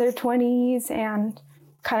slower in their 20s and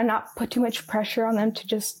kind of not put too much pressure on them to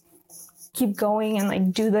just keep going and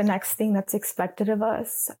like do the next thing that's expected of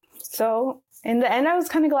us. So in the end, I was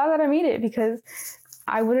kind of glad that I made it, because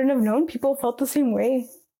I wouldn't have known people felt the same way.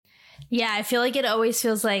 Yeah, I feel like it always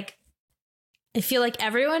feels like, I feel like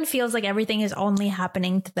everyone feels like everything is only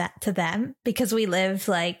happening to them because we live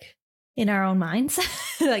like in our own minds.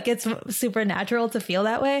 Like it's supernatural to feel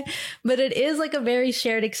that way, but it is like a very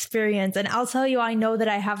shared experience. And I'll tell you, I know that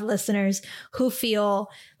I have listeners who feel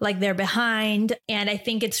like they're behind, and I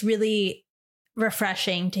think it's really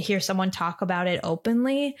refreshing to hear someone talk about it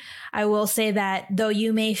openly. I will say that though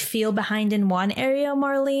you may feel behind in one area,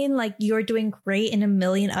 Marlene, like you're doing great in a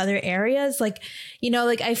million other areas. Like, you know,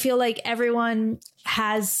 like I feel like everyone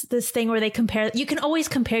has this thing where they compare. You can always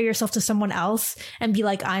compare yourself to someone else and be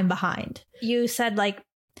like, I'm behind. You said like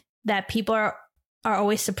that people are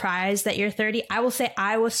always surprised that you're 30. I will say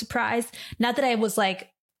I was surprised. Not that I was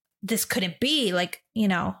like, this couldn't be, like, you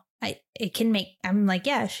know, I'm like,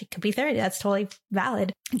 yeah, she could be 30. That's totally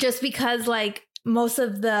valid. Just because like most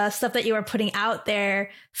of the stuff that you are putting out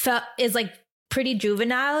there is like pretty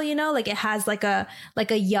juvenile, you know, like it has like a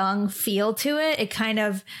young feel to it. It kind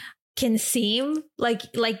of can seem like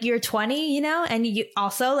you're 20, you know, and you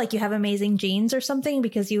also like you have amazing genes or something,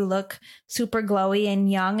 because you look super glowy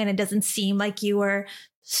and young, and it doesn't seem like you were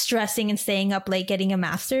stressing and staying up late getting a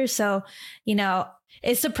master's. So, you know,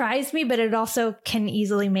 it surprised me, but it also can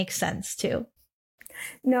easily make sense too.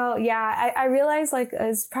 No, yeah, I realized like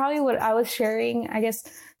it's probably what I was sharing. I guess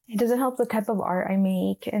it doesn't help the type of art I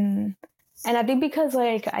make, and I think because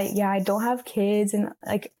like I don't have kids and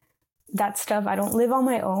like that stuff. I don't live on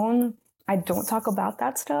my own. I don't talk about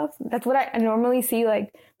that stuff. That's what I normally see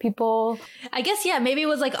like people. I guess, yeah, maybe it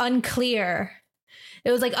was like unclear.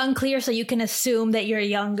 It was like unclear, so you can assume that you're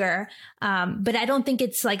younger. But I don't think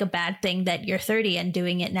it's like a bad thing that you're 30 and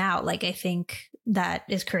doing it now. Like, I think that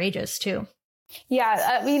is courageous too.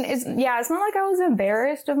 Yeah, I mean, it's not like I was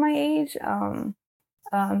embarrassed of my age.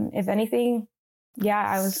 If anything, yeah,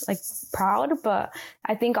 I was like proud, but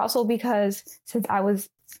I think also because since I was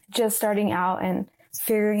just starting out and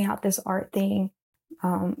figuring out this art thing,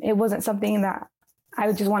 it wasn't something that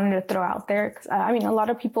I just wanted to throw out there. 'Cause, I mean, a lot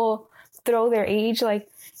of people throw their age, like,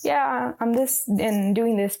 yeah, I'm this and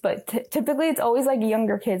doing this, but typically it's always like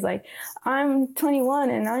younger kids, like I'm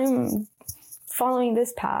 21 and I'm following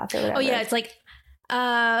this path or whatever. Oh yeah, it's like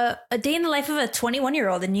a day in the life of a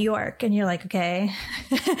 21-year-old in New York, and you're like, okay,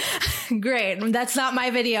 great, that's not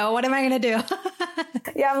my video, what am I gonna do?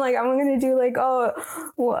 Yeah, I'm gonna do like,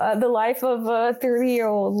 the life of a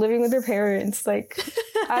 30-year-old living with their parents. Like,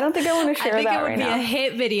 I don't think I want to share that right now. I think it would be a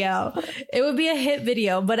hit video. It would be a hit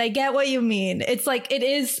video, but I get what you mean. It's like, it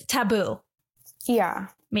is taboo. Yeah.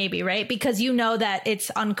 Maybe, right? Because you know that it's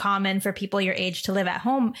uncommon for people your age to live at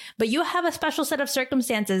home, but you have a special set of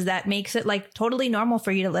circumstances that makes it like totally normal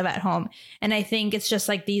for you to live at home. And I think it's just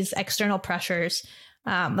like these external pressures.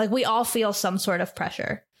 Like we all feel some sort of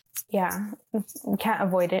pressure. Yeah, you can't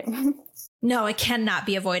avoid it. No, it cannot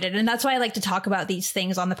be avoided. And that's why I like to talk about these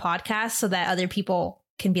things on the podcast, so that other people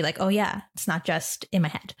can be like, oh yeah, it's not just in my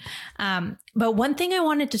head. But one thing I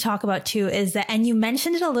wanted to talk about too is that, and you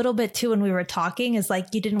mentioned it a little bit too when we were talking, is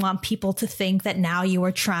like you didn't want people to think that now you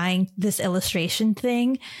were trying this illustration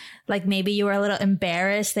thing. Like maybe you were a little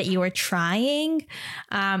embarrassed that you were trying.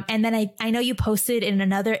 And then I know you posted in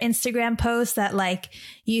another Instagram post that like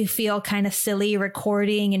you feel kind of silly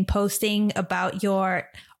recording and posting about your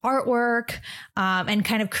artwork, and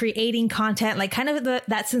kind of creating content, like kind of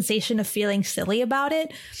that sensation of feeling silly about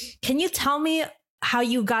it. Can you tell me how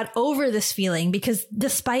you got over this feeling, because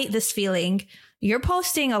despite this feeling, you're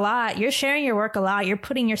posting a lot, you're sharing your work a lot, you're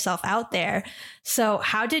putting yourself out there. So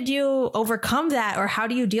how did you overcome that, or how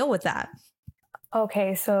do you deal with that?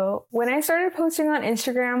 Okay, so when I started posting on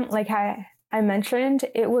Instagram, like I mentioned,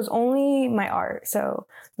 it was only my art. So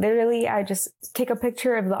literally I just take a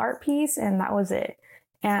picture of the art piece and that was it.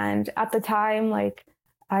 And at the time, like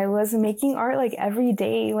I was making art like every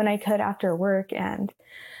day when I could after work. And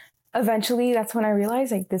eventually that's when I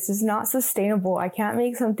realized like this is not sustainable. I can't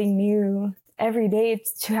make something new every day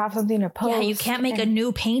to have something to post. Yeah, you can't make a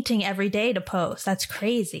new painting every day to post. That's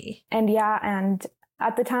crazy. And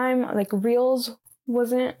at the time, like Reels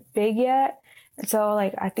wasn't big yet. So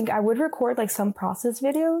like I think I would record like some process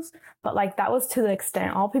videos, but like that was to the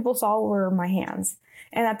extent. All people saw were my hands.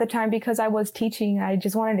 And at the time, because I was teaching, I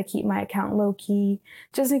just wanted to keep my account low key,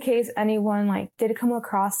 just in case anyone like did come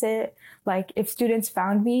across it. Like if students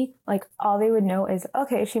found me, like all they would know is,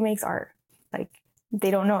 okay, she makes art. Like they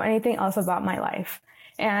don't know anything else about my life.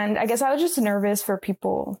 And I guess I was just nervous for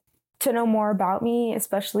people to know more about me,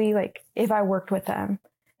 especially like if I worked with them.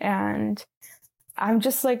 And I'm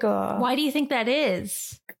just like Why do you think that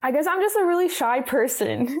is? I guess I'm just a really shy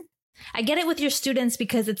person. I get it with your students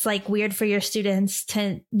because it's like weird for your students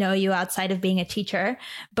to know you outside of being a teacher.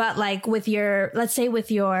 But like with your, let's say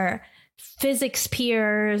with your physics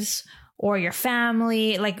peers or your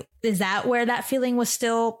family, like, is that where that feeling was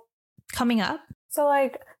still coming up? So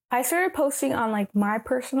like I started posting on like my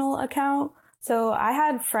personal account. So I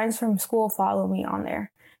had friends from school follow me on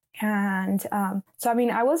there. And so, I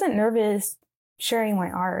mean, I wasn't nervous sharing my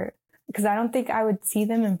art because I don't think I would see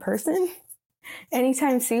them in person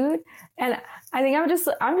anytime soon. And I think I'm just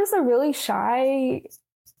a really shy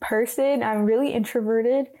person. I'm really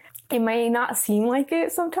introverted. It may not seem like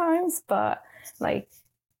it sometimes, but like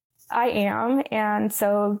I am. And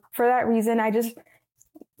so for that reason, I just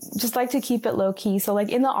like to keep it low key. So like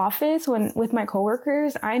in the office with my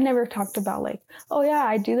coworkers, I never talked about like, oh yeah,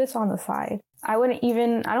 I do this on the side. I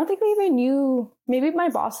don't think they even knew. Maybe my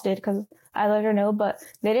boss did because I let her know, but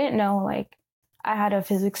they didn't know like I had a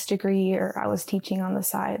physics degree or I was teaching on the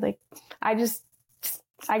side. Like I guess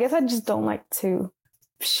I just don't like to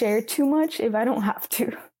share too much if I don't have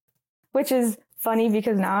to, which is funny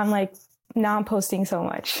because now I'm posting so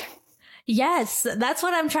much. Yes, that's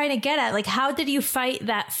what I'm trying to get at. Like, how did you fight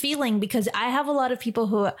that feeling? Because I have a lot of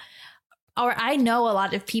people I know a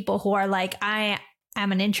lot of people who are like, I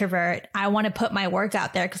am an introvert. I want to put my work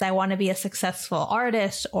out there because I want to be a successful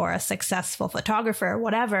artist or a successful photographer or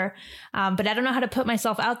whatever. But I don't know how to put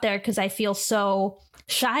myself out there because I feel so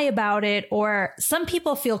shy about it, or some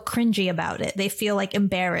people feel cringy about it. They feel like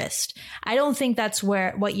embarrassed. I don't think that's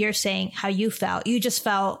what you're saying, how you felt. You just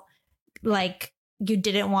felt like you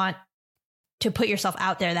didn't want to put yourself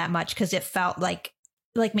out there that much because it felt like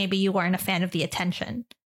maybe you weren't a fan of the attention.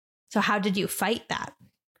 So how did you fight that?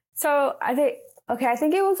 So I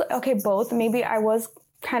think it was both. Maybe I was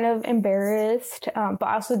kind of embarrassed, but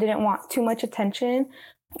I also didn't want too much attention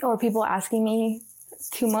or people asking me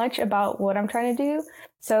too much about what I'm trying to do.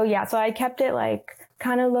 So yeah, so I kept it like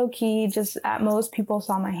kind of low key. Just at most people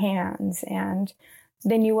saw my hands and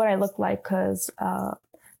they knew what I looked like because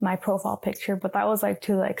my profile picture, but that was like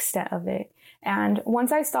to the extent of it. And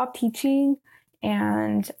once I stopped teaching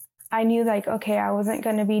and I knew like, okay, I wasn't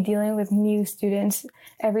going to be dealing with new students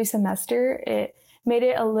every semester, it made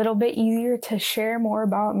it a little bit easier to share more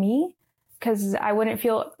about me because I wouldn't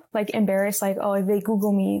feel like embarrassed, like, oh, if they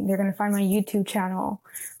Google me, they're going to find my YouTube channel,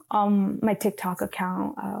 my TikTok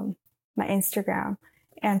account, my Instagram.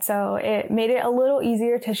 And so it made it a little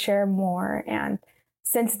easier to share more. And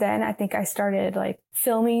since then, I think I started like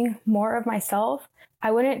filming more of myself.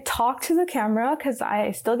 I wouldn't talk to the camera because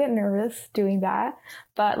I still get nervous doing that.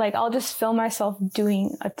 But like, I'll just film myself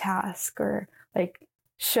doing a task or like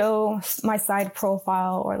show my side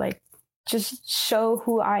profile or like just show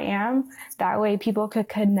who I am. That way people could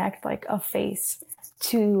connect like a face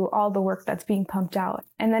to all the work that's being pumped out.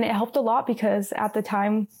 And then it helped a lot because at the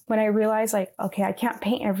time when I realized like, okay, I can't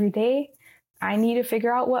paint every day, I need to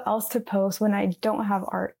figure out what else to post when I don't have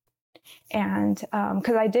art. And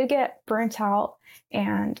because I did get burnt out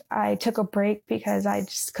and I took a break because I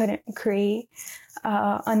just couldn't create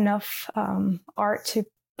enough art to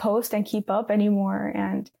post and keep up anymore.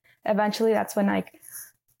 And eventually that's when I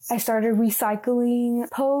started recycling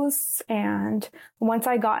posts. And once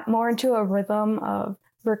I got more into a rhythm of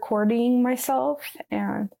recording myself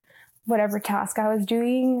and whatever task I was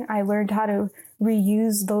doing, I learned how to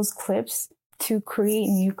reuse those clips to create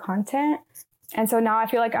new content. And so now I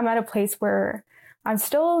feel like I'm at a place where I'm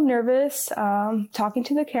still nervous talking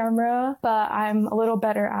to the camera, but I'm a little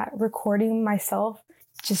better at recording myself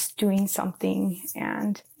just doing something.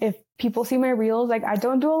 And if people see my reels, like I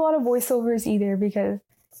don't do a lot of voiceovers either because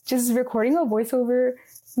just recording a voiceover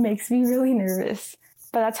makes me really nervous.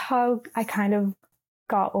 But that's how I kind of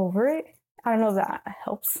got over it. I don't know if that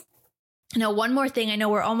helps. Now, one more thing. I know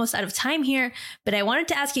we're almost out of time here, but I wanted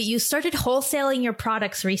to ask you, you started wholesaling your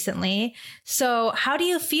products recently. So how do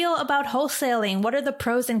you feel about wholesaling? What are the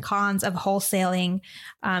pros and cons of wholesaling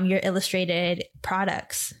your illustrated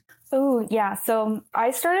products? Oh, yeah. So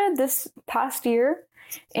I started this past year,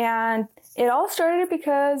 and it all started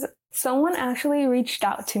because someone actually reached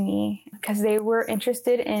out to me because they were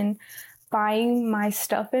interested in buying my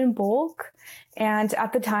stuff in bulk. And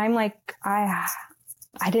at the time, like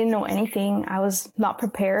I didn't know anything. I was not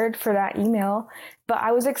prepared for that email, but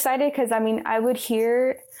I was excited because I would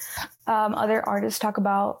hear other artists talk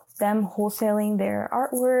about them wholesaling their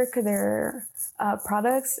artwork, their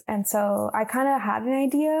products. And so I kind of had an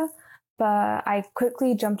idea, but I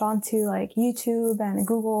quickly jumped onto like YouTube and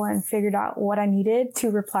Google and figured out what I needed to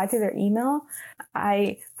reply to their email.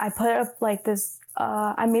 I put up like this,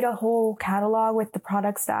 I made a whole catalog with the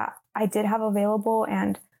products that I did have available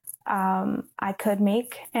and I could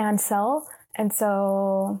make and sell. And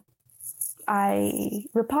so I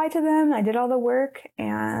replied to them, I did all the work,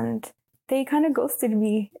 and they kind of ghosted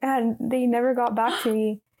me and they never got back to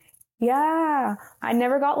me. Yeah. I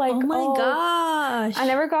never got like, oh my gosh. I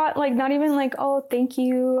never got like, not even like, oh, thank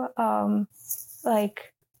you.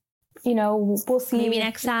 Like, you know, we'll see. Maybe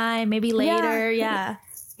next time, maybe later. Yeah.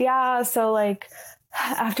 Yeah. So like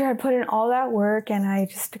after I put in all that work and I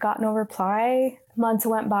just got no reply, months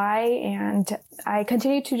went by and I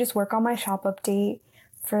continued to just work on my shop update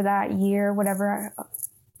for that year, whatever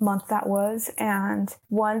month that was. And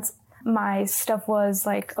once my stuff was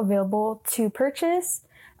like available to purchase,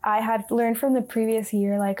 I had learned from the previous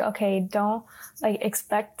year, like, okay, don't like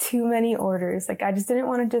expect too many orders. Like I just didn't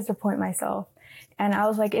want to disappoint myself. And I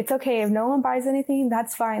was like, it's okay. If no one buys anything,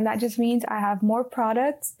 that's fine. That just means I have more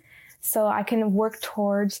products so I can work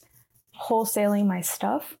towards wholesaling my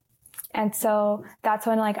stuff. And so that's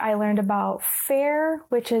when like I learned about Faire,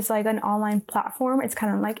 which is like an online platform. It's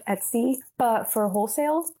kind of like Etsy, but for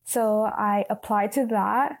wholesale. So I applied to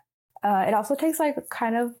that. It also takes like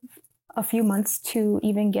kind of a few months to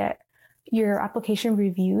even get your application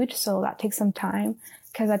reviewed. So that takes some time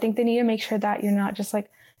because I think they need to make sure that you're not just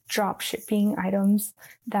like drop shipping items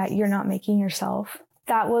that you're not making yourself.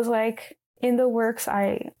 That was like in the works.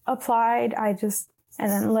 I applied, and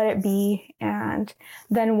then let it be. And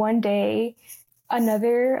then one day,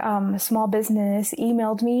 another small business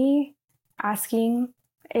emailed me asking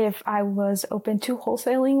if I was open to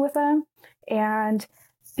wholesaling with them. And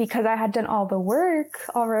because I had done all the work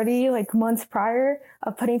already, like months prior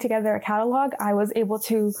of putting together a catalog, I was able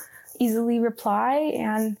to easily reply,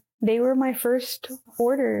 and they were my first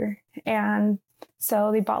order. And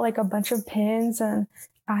so they bought like a bunch of pins and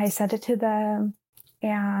I sent it to them.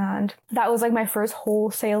 And that was like my first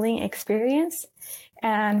wholesaling experience.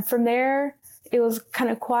 And from there, it was kind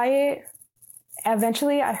of quiet.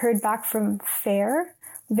 Eventually, I heard back from Faire.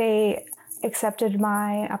 They accepted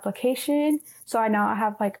my application. So I now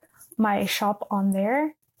have like my shop on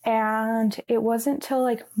there. And it wasn't till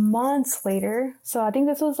like months later. So I think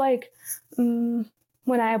this was like when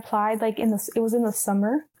I applied, like it was in the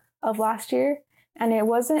summer of last year. And it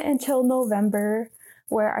wasn't until November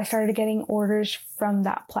where I started getting orders from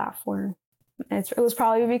that platform. It was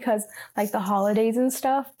probably because like the holidays and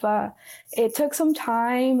stuff, but it took some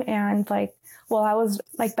time. And like, while I was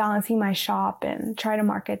like balancing my shop and trying to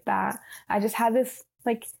market that, I just had this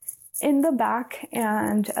like in the back,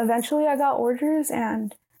 and eventually I got orders.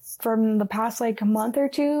 And from the past like month or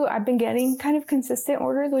two, I've been getting kind of consistent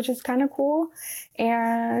orders, which is kind of cool.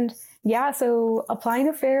 And yeah, so applying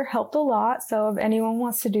to Faire helped a lot. So if anyone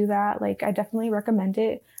wants to do that, like I definitely recommend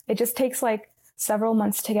it. It just takes like several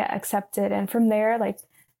months to get accepted. And from there, like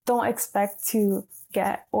don't expect to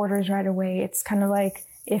get orders right away. It's kind of like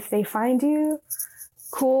if they find you,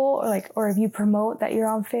 cool, or if you promote that you're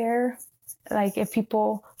on Faire, like if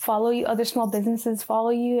people follow you, other small businesses follow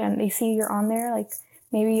you and they see you're on there, like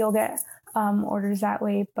maybe you'll get orders that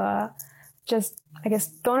way. But just, I guess,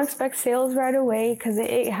 don't expect sales right away because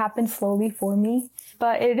it happened slowly for me.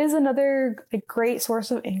 But it is another like, great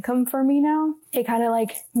source of income for me now. It kind of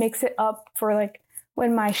like makes it up for like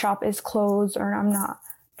when my shop is closed or I'm not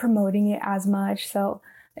promoting it as much. So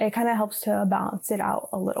it kind of helps to balance it out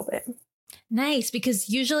a little bit. Nice, because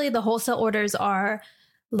usually the wholesale orders are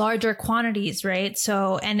larger quantities, right?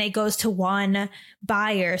 So, and it goes to one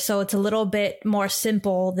buyer. So it's a little bit more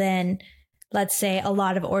simple than let's say, a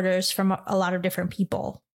lot of orders from a lot of different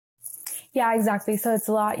people. Yeah, exactly. So it's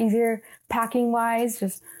a lot easier packing wise,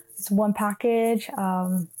 just it's one package.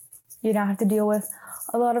 You don't have to deal with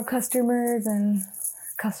a lot of customers and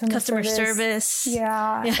customer service.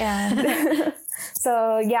 Yeah. And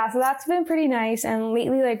so that's been pretty nice. And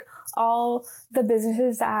lately, like all the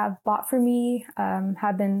businesses that have bought from me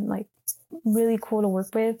have been like really cool to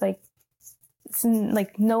work with. Like it's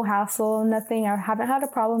like no hassle, nothing. I haven't had a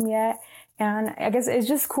problem yet. And I guess it's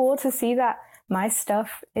just cool to see that my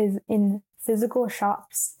stuff is in physical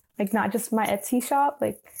shops, like not just my Etsy shop.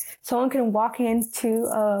 Like someone can walk into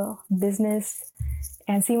a business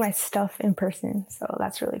and see my stuff in person. So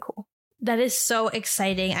that's really cool. That is so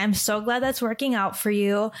exciting. I'm so glad that's working out for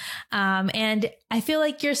you. And I feel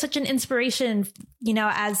like you're such an inspiration, you know,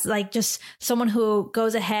 as like just someone who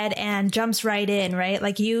goes ahead and jumps right in, right?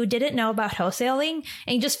 Like you didn't know about wholesaling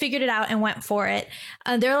and you just figured it out and went for it.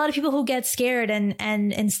 There are a lot of people who get scared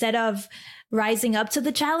and instead of rising up to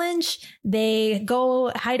the challenge, they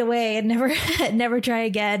go hide away and never try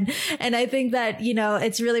again. And I think that, you know,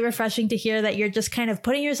 it's really refreshing to hear that you're just kind of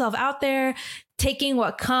putting yourself out there, taking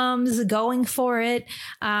what comes, going for it.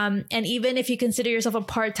 And even if you consider yourself a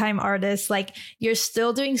part-time artist, like you're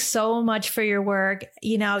still doing so much for your work,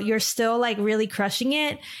 you know, you're still like really crushing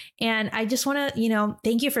it. And I just want to, you know,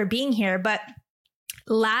 thank you for being here. But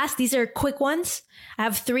last, these are quick ones. I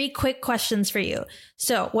have 3 quick questions for you.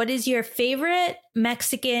 So what is your favorite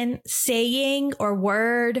Mexican saying or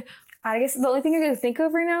word? I guess the only thing I can think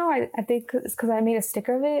of right now, I think it's because I made a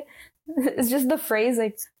sticker of it. It's just the phrase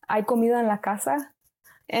like, hay comida en la casa.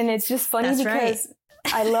 And it's just funny because right.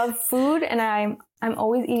 I love food and I'm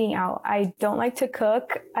always eating out. I don't like to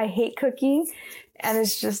cook. I hate cooking. And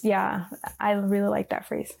it's just, yeah, I really like that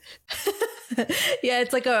phrase. Yeah,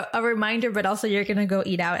 it's like a reminder, but also you're going to go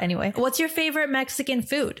eat out anyway. What's your favorite Mexican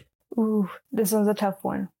food? Ooh, this one's a tough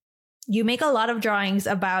one. You make a lot of drawings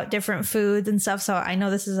about different foods and stuff, so I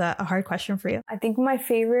know this is a hard question for you. I think my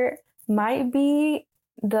favorite might be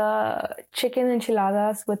the chicken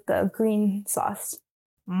enchiladas with the green sauce.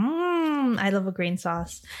 I love a green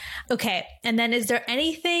sauce. Okay. And then is there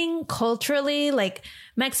anything culturally, like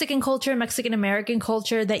Mexican culture, Mexican American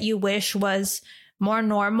culture, that you wish was more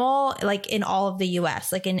normal, like in all of the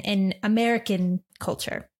US, like in American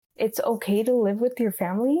culture? It's okay to live with your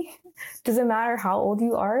family. Doesn't matter how old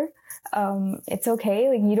you are. It's okay.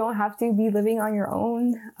 Like you don't have to be living on your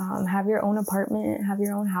own, have your own apartment, have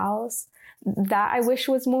your own house. That I wish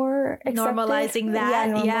was more accepted. Normalizing that.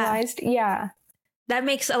 Yeah, normalized. Yeah. That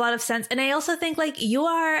makes a lot of sense. And I also think like you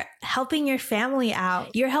are helping your family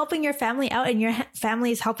out. You're helping your family out and your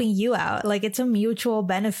family is helping you out. Like it's a mutual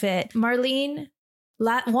benefit. Marlene,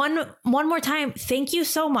 one more time, thank you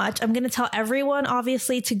so much. I'm going to tell everyone,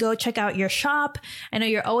 obviously, to go check out your shop. I know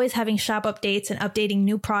you're always having shop updates and updating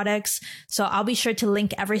new products. So I'll be sure to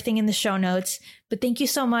link everything in the show notes. But thank you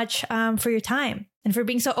so much for your time and for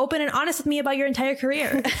being so open and honest with me about your entire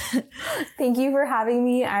career. Thank you for having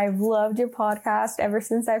me. I've loved your podcast ever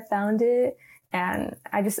since I found it. And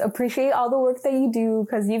I just appreciate all the work that you do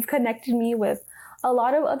because you've connected me with a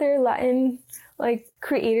lot of other Latin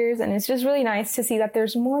creators. And it's just really nice to see that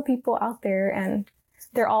there's more people out there and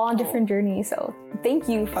they're all on different journeys. So thank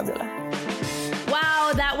you, Fabiola.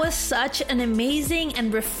 Wow, that was such an amazing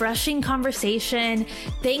and refreshing conversation.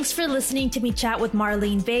 Thanks for listening to me chat with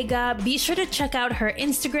Marlene Vega. Be sure to check out her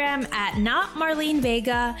Instagram at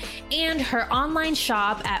notmarlenevega and her online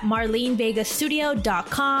shop at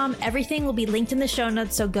marlenevegastudio.com. Everything will be linked in the show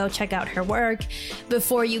notes, so go check out her work.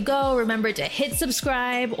 Before you go, remember to hit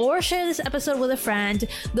subscribe or share this episode with a friend.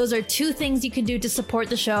 Those are 2 things you can do to support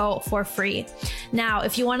the show for free. Now,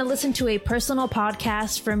 if you want to listen to a personal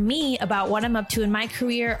podcast from me about what I'm up to in my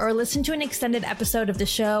career or listen to an extended episode of the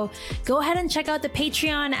show, go ahead and check out the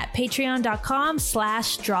Patreon at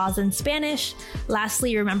patreon.com/drawsinspanish.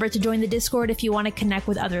 Lastly, remember to join the Discord if you want to connect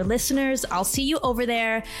with other listeners. I'll see you over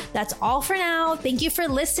there. That's all for now. Thank you for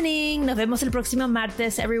listening. Nos vemos el próximo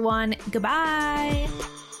martes, everyone. Goodbye.